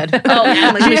what's good. Oh,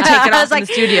 yeah, like, just take it off in the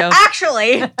studio.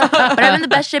 Actually. But I'm in the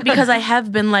best shape because I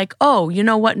have been like, oh, you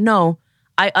know what? No,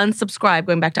 I unsubscribe,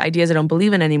 going back to ideas I don't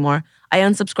believe in anymore. I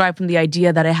unsubscribe from the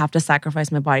idea that I have to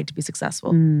sacrifice my body to be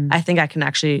successful. I think I can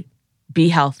actually be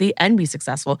healthy and be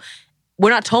successful.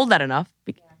 We're not told that enough.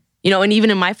 You know, and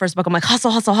even in my first book, I'm like, hustle,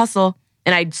 hustle, hustle.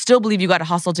 And I still believe you got to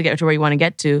hustle to get to where you want to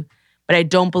get to. But I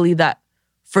don't believe that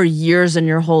for years in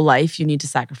your whole life, you need to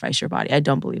sacrifice your body. I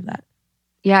don't believe that.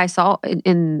 Yeah, I saw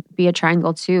in Be a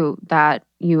Triangle too that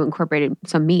you incorporated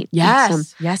some meat.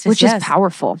 Yes, which is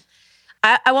powerful.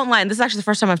 I won't lie. And this is actually the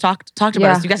first time I've talked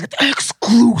about this. You guys got the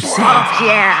exclusive.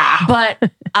 Yeah.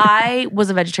 But I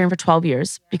was a vegetarian for 12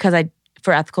 years because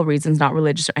for ethical reasons, not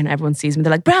religious, and everyone sees me. They're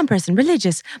like, brown person,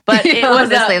 religious. But it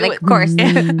was honestly, of course.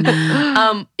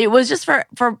 It was just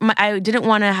I didn't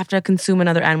want to have to consume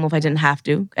another animal if I didn't have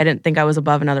to. I didn't think I was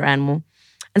above another animal.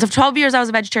 And so for 12 years, I was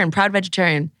a vegetarian, proud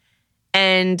vegetarian.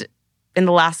 And in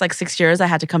the last 6 years, I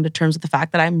had to come to terms with the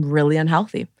fact that I'm really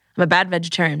unhealthy. I'm a bad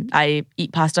vegetarian. I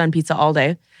eat pasta and pizza all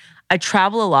day. I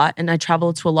travel a lot, and I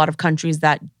travel to a lot of countries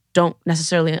that don't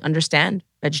necessarily understand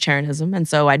vegetarianism. And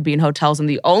so I'd be in hotels and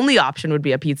the only option would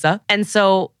be a pizza. And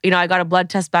so, you know, I got a blood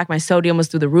test back. My sodium was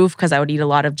through the roof because I would eat a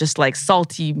lot of just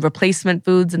salty replacement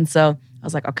foods. And so I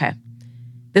was like, okay,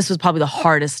 this was probably the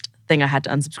hardest thing I had to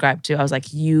unsubscribe to. I was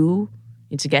like, you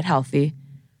need to get healthy.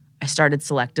 I started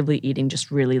selectively eating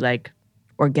just really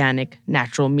organic,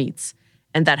 natural meats.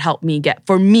 And that helped me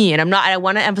for me, and I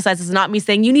want to emphasize this is not me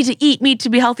saying you need to eat meat to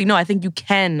be healthy. No, I think you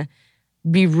can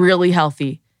be really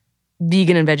healthy,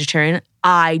 vegan and vegetarian.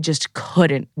 I just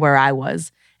couldn't where I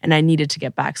was, and I needed to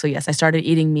get back. So yes, I started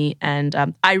eating meat,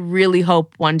 and I really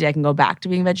hope one day I can go back to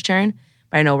being vegetarian.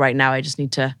 But I know right now I just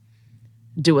need to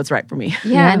do what's right for me.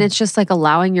 Yeah, and it's just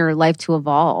allowing your life to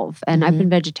evolve. And I've been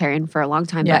vegetarian for a long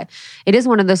time, but it is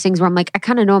one of those things where I'm like, I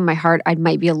kind of know in my heart I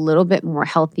might be a little bit more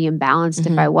healthy and balanced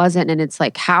if I wasn't. And it's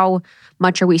like, how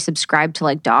much are we subscribed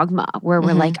to dogma where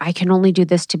we're like, I can only do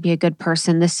this to be a good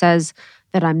person. This says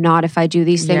that I'm not if I do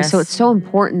these things. So it's so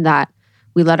important that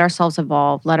we let ourselves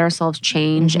evolve, let ourselves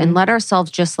change, and let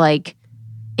ourselves just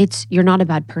you're not a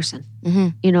bad person.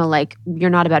 You know, you're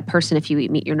not a bad person if you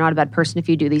eat meat. You're not a bad person if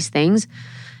you do these things.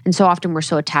 And so often we're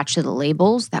so attached to the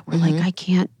labels that we're like, I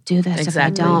can't do this if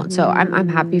I don't. So I'm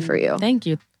happy for you. Thank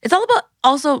you. It's all about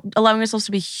also allowing ourselves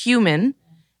to be human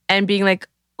and being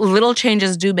little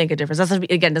changes do make a difference. That's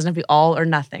again, doesn't have to be all or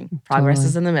nothing. Progress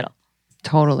is in the middle.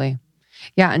 Totally.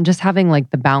 Yeah. And just having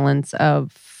the balance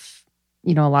of,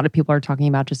 you know, a lot of people are talking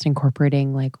about just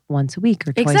incorporating once a week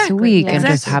or twice a week and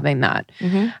just having that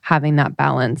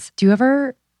balance. Do you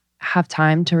ever have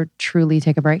time to truly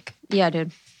take a break? Yeah,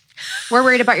 dude. We're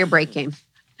worried about your break game.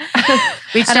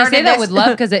 We started and I say that with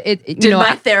love because Did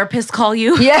my therapist call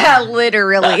you? Yeah,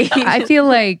 literally. I feel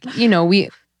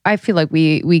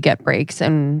we get breaks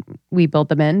and we build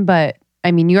them in, but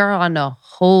I mean, you're on a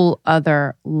whole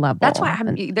other level. That's why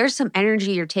there's some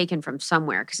energy you're taking from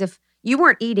somewhere. Because if you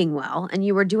weren't eating well and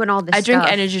you were doing all this I drink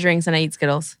stuff, energy drinks and I eat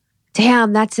Skittles.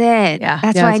 damn, that's it. Yeah.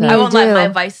 That's Yeah, what I that's need it. I to won't do. lie. My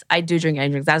vice, I do drink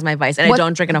energy drinks. That is my vice. And What- I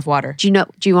don't drink enough water. Do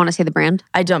you want to say the brand?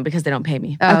 I don't because they don't pay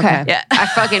me. Okay. Yeah. I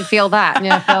fucking feel that.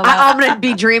 Yeah, I feel I'm going to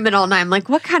be dreaming all night. I'm like,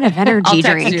 what kind of energy I'll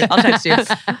drink? text you.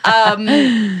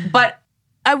 But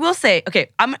I will say, okay,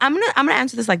 I'm gonna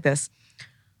answer this like this.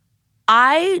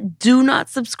 I do not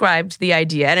subscribe to the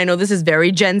idea, and I know this is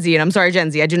very Gen Z, and I'm sorry,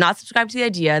 Gen Z. I do not subscribe to the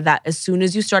idea that as soon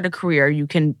as you start a career, you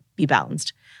can be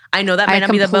balanced. I know that might I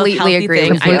not be the most completely healthy agree.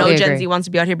 thing. I know Completely Gen agree. Z wants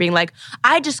to be out here being like,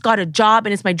 I just got a job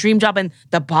and it's my dream job, and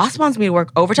the boss wants me to work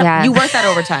overtime. Yes. You work that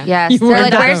overtime. Yes. You They're were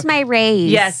like, that- where's my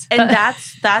raise? Yes, and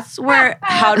that's where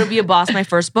How to Be a Boss, my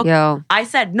first book. Yo. I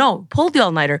said, no, pull the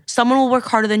all-nighter. Someone will work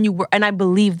harder than you work. And I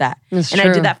believe that. That's and I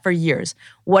true. did that for years.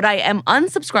 What I am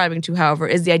unsubscribing to, however,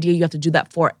 is the idea you have to do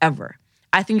that forever.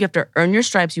 I think you have to earn your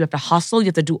stripes. You have to hustle. You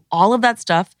have to do all of that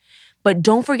stuff. But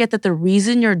don't forget that the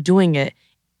reason you're doing it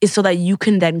is so that you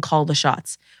can then call the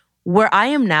shots. Where I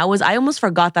am now is I almost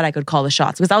forgot that I could call the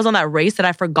shots because I was on that race that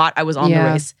I forgot I was on the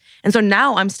Yeah. race. And so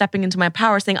now I'm stepping into my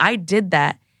power saying I did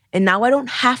that and now I don't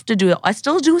have to do it. I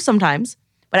still do sometimes,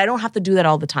 but I don't have to do that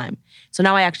all the time. So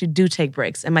now I actually do take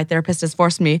breaks. And my therapist has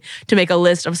forced me to make a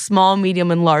list of small,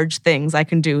 medium, and large things I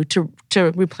can do to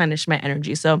replenish my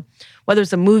energy. So whether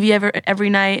it's a movie every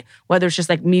night, whether it's just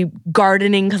like me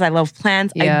gardening because I love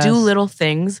plants, Yes. I do little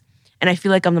things. And I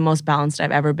feel like I'm the most balanced I've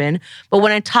ever been. But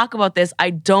when I talk about this, I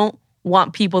don't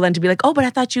want people then to be like, oh, but I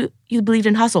thought you believed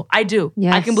in hustle. I do.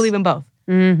 Yes. I can believe in both.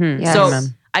 Mm-hmm. Yes. So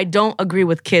Amen. I don't agree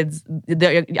with kids.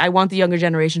 I want the younger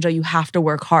generation to know you have to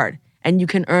work hard. And you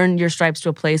can earn your stripes to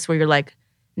a place where you're like,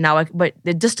 but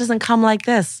it just doesn't come like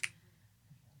this.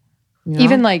 You know?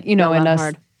 Even like, you know, I in love us,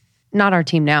 hard. not our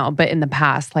team now, but in the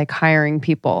past, like hiring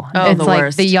people. Oh, it's the like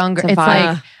worst. the younger, It's a it's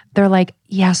vibe. like, they're like,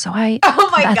 yeah, so I, Oh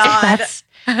my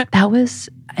God. that was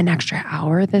an extra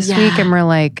hour this Yeah. week. And we're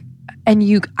like,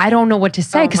 I don't know what to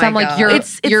say Oh because my I'm like, God.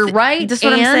 you're right. That's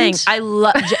what I'm saying. and- I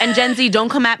love, and Gen Z, don't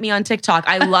come at me on TikTok.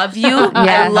 I love you. I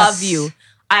Yes. love you.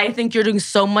 I think you're doing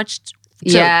so much to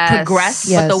Yes. progress.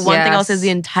 Yes. But the one thing I'll say is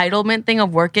Yes. the entitlement thing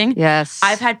of working. Yes.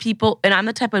 I've had people, and I'm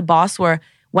the type of boss where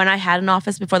when I had an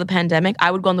office before the pandemic, I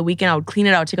would go on the weekend, I would clean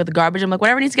it out, take out the garbage. I'm like,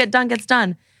 whatever needs to get done, gets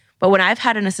done. But when I've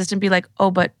had an assistant be like,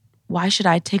 oh, but why should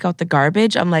I take out the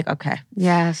garbage? I'm like, okay.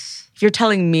 Yes. If you're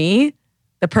telling me,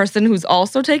 the person who's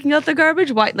also taking out the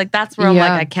garbage, why? Like that's where I'm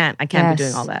Yeah. like, I can't Yes. be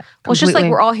doing all that. Well, it's just like Completely.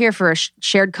 we're all here for a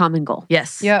shared common goal.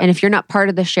 Yes. Yeah. And if you're not part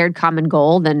of the shared common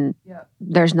goal, then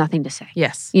there's nothing to say.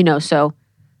 Yes. You know, so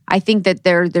I think that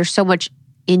there's so much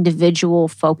individual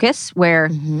focus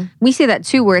where we say that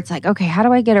too, where it's like, okay, how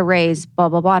do I get a raise? Blah,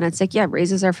 blah, blah. And it's like, yeah,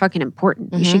 raises are fucking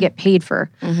important. You should get paid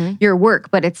for your work.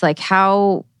 But it's like,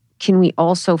 how can we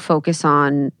also focus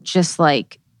on just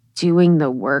like doing the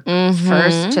work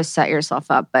first to set yourself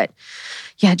up? But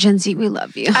yeah, Gen Z, we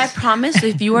love you. I promise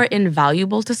if you are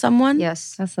invaluable to someone,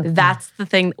 Yes. that's the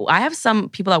thing. I have some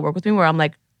people that work with me where I'm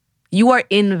like, you are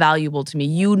invaluable to me.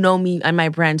 You know me and my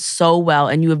brand so well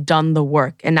and you have done the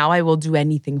work and now I will do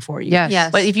anything for you. Yes.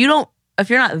 Yes. But if you're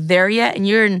not there yet and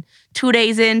you're in 2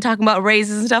 days in talking about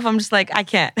raises and stuff, I'm just like, I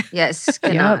can't. Yes.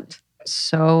 Cannot.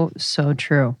 So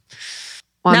true.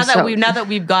 Well, now I'm that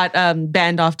we've got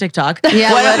banned off TikTok.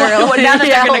 Yeah, literally. now that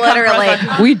Yeah, they're gonna come for us literally.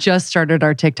 on- We just started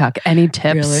our TikTok. Any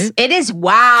tips? Really? It is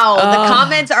wow. The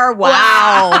comments are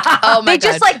wow. Oh my They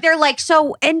just God. like, they're like,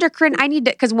 so endocrine, I need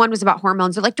to, because one was about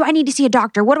hormones. They're like, do I need to see a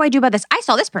doctor? What do I do about this? I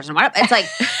saw this person. What? It's like,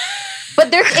 but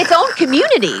there's its own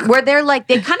community where they're like,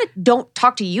 they kind of don't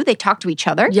talk to you. They talk to each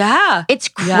other. Yeah. It's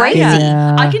Yeah, crazy.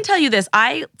 yeah. I can tell you this.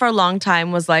 I, for a long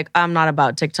time, was like, I'm not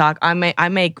about TikTok. I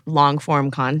make long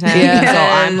form content. Yes. So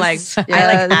I'm like, I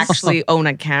Yes. like actually own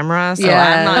a camera. So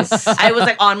Yes. I'm not, I was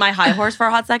like on my high horse for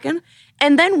a hot second.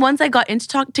 And then once I got into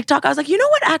TikTok, I was like, you know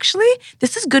what? Actually,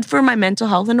 this is good for my mental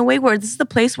health in a way where this is the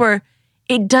place where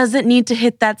it doesn't need to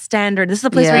hit that standard. This is a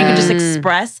place where you can just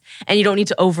express and you don't need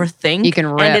to overthink. You can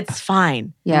And rip. it's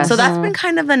fine. Yes. So that's been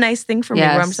kind of the nice thing for me where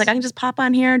I'm Yes. just like, I can just pop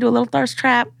on here, do a little thirst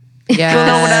trap, Yeah. do a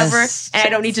little whatever. And I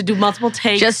don't need to do multiple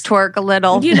takes. Just twerk a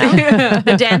little. You know,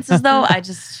 the dances though, I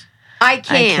I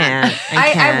can't. I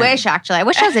can't. wish actually. I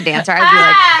wish I was a dancer.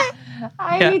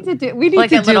 I'd be We need Like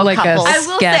to a do little like couples. a I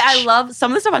will sketch. say I love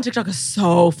some of the stuff on TikTok is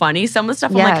so funny. Some of the stuff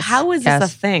I'm like, Yes. how is Yes.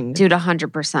 this a thing? like, dude,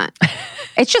 100%.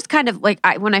 It's just kind of like,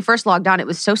 when I first logged on, it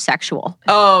was so sexual.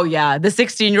 Oh yeah, the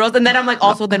 16-year-olds, and then I'm like,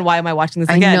 also, then why am I watching this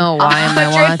I again? know. Why am I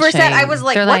 100%. watching? I was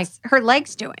like, They're what's her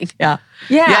legs doing? Yeah,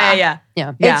 Yeah. yeah.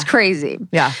 yeah. Yeah. It's crazy.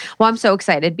 Yeah. Well, I'm so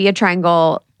excited. Be a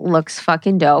Triangle looks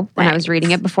fucking dope when I was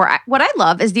reading it before. What I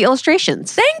love is the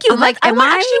illustrations. Thank you. I'm like, am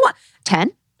I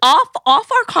 10? Off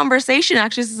our conversation,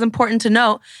 actually, this is important to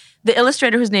note. The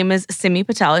illustrator, whose name is Simi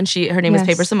Patel, and her name is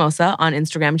Paper Samosa on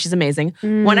Instagram. She's amazing.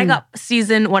 When I got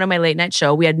season 1 of my late night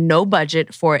show, we had no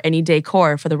budget for any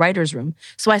decor for the writer's room.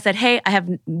 So I said, hey,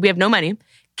 we have no money.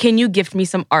 Can you gift me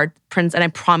some art prints? And I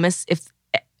promise if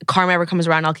Karma ever comes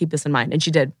around, I'll keep this in mind. And she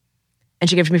did. And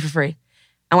she gifted me for free.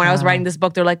 And when I was writing this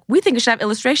book, they're like, we think it should have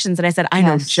illustrations. And I said, I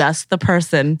know just the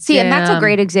person. See, and that's a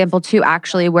great example too,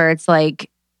 actually, where it's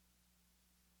like,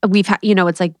 we've had,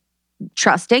 it's like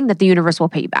trusting that the universe will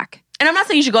pay you back. And I'm not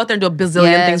saying you should go out there and do a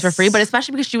bazillion things for free, but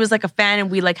especially because she was like a fan and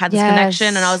we like had this connection.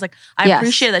 And I was like, I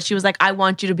appreciate that. She was like, I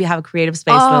want you to have a creative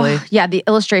space, Lily. Yeah, the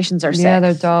illustrations are sick. Yeah,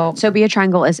 they're dope. So Be a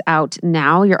Triangle is out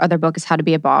now. Your other book is How to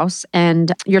Be a Boss.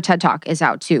 And your TED Talk is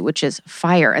out too, which is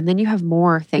fire. And then you have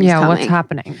more things coming. What's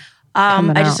happening?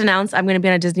 I just announced I'm going to be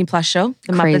on a Disney Plus show,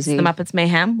 The Muppets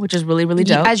Mayhem, which is really, really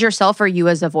dope. As yourself or you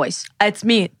as a voice? It's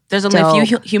me. There's only a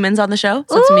few humans on the show,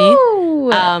 so it's me.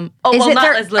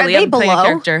 Not as Lily. I'm playing a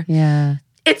character. Yeah.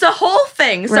 It's a whole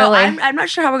thing. So Really? I'm not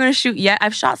sure how we're going to shoot yet.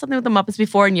 I've shot something with the Muppets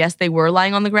before, and yes, they were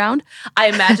lying on the ground. I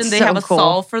imagine they have a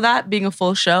solve for that, being a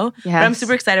full show. But I'm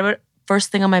super excited about it.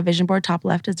 First thing on my vision board, top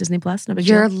left, is Disney Plus. No big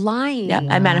deal. You're lying. Yeah,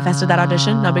 I manifested that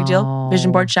audition. No big deal.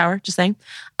 Vision board, shower, just saying.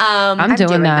 I'm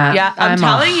doing that. Yeah, I'm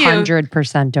telling you.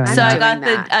 100% doing that. So I got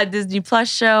the Disney Plus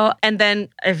show. And then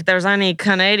if there's any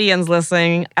Canadians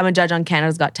listening, I'm a judge on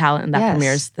Canada's Got Talent, and that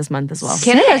premieres this month as well.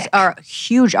 Canada's are a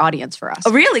huge audience for us.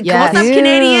 Oh, really? Yes. What's up,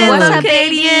 Canadian? What's up,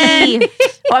 Canadian?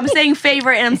 Oh, I'm saying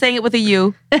favorite, and I'm saying it with a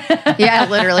U. Yeah,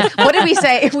 literally. What did we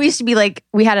say? We used to be like,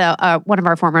 we had one of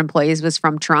our former employees was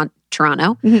from Toronto.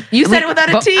 You said it without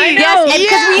a T. Yes,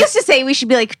 because we used to say we should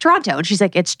be like Toronto, and she's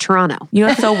like, it's Toronto. You know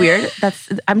what's so weird?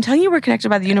 I'm telling you, we're connected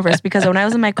by the universe, because when I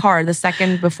was in my car, the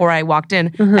second before I walked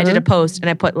in, I did a post and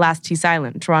I put last T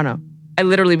silent, Toronto. I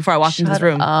literally, before I walked into this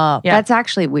room. Yeah. That's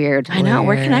actually weird. I know,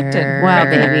 we're connected. Wow,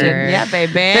 We're baby. connected. Yeah,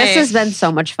 baby. This has been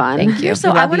so much fun. Thank you.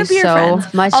 I want to be your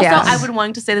friends. Much, also, yes. I've been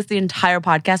wanting to say this the entire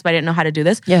podcast, but I didn't know how to do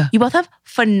this. Yeah. You both have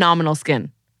phenomenal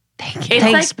skin. Thank you. It's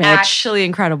Thanks, like bitch. actually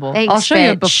incredible. Thanks, I'll show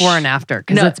you a bitch. before and after,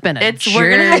 because it's been a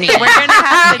journey. We're gonna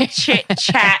have to chit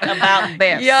chat about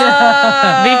this.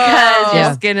 Because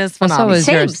your skin is phenomenal. Also is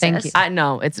Same, yours. Thank sis. you. I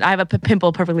know. I have a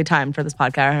pimple perfectly timed for this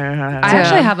podcast. I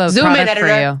actually have a Zoom in, product for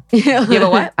editor. you. You have a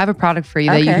what? I have a product for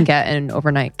you that you Okay. can get in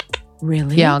overnight.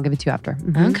 Really? Yeah, I'll give it to you after.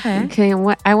 Mhm. Okay.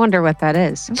 Okay, I wonder what that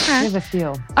is. I have a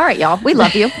few. All right, y'all. We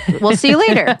love you. We'll see you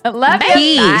later. Love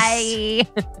Peace. Bye.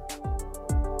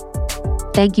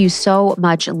 Thank you so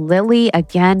much, Lily.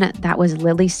 Again, that was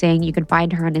Lily Singh. You can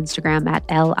find her on Instagram at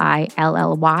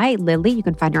LILLY. Lily. You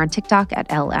can find her on TikTok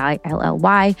at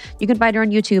LILLY. You can find her on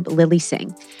YouTube, Lily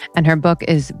Singh. And her book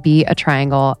is Be a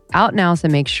Triangle, out now, so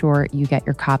make sure you get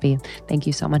your copy. Thank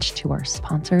you so much to our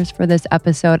sponsors for this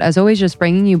episode. As always, just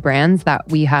bringing you brands that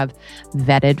we have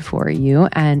vetted for you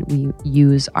and we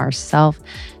use ourselves.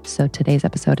 So today's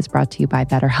episode is brought to you by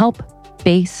BetterHelp,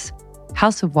 Base,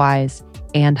 House of Wise,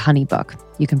 and HoneyBook.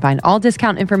 You can find all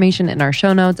discount information in our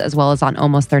show notes, as well as on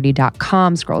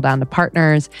almost30.com. Scroll down to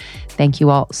partners. Thank you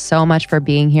all so much for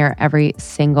being here every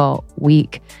single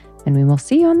week. And we will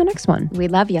see you on the next one. We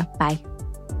love you. Bye.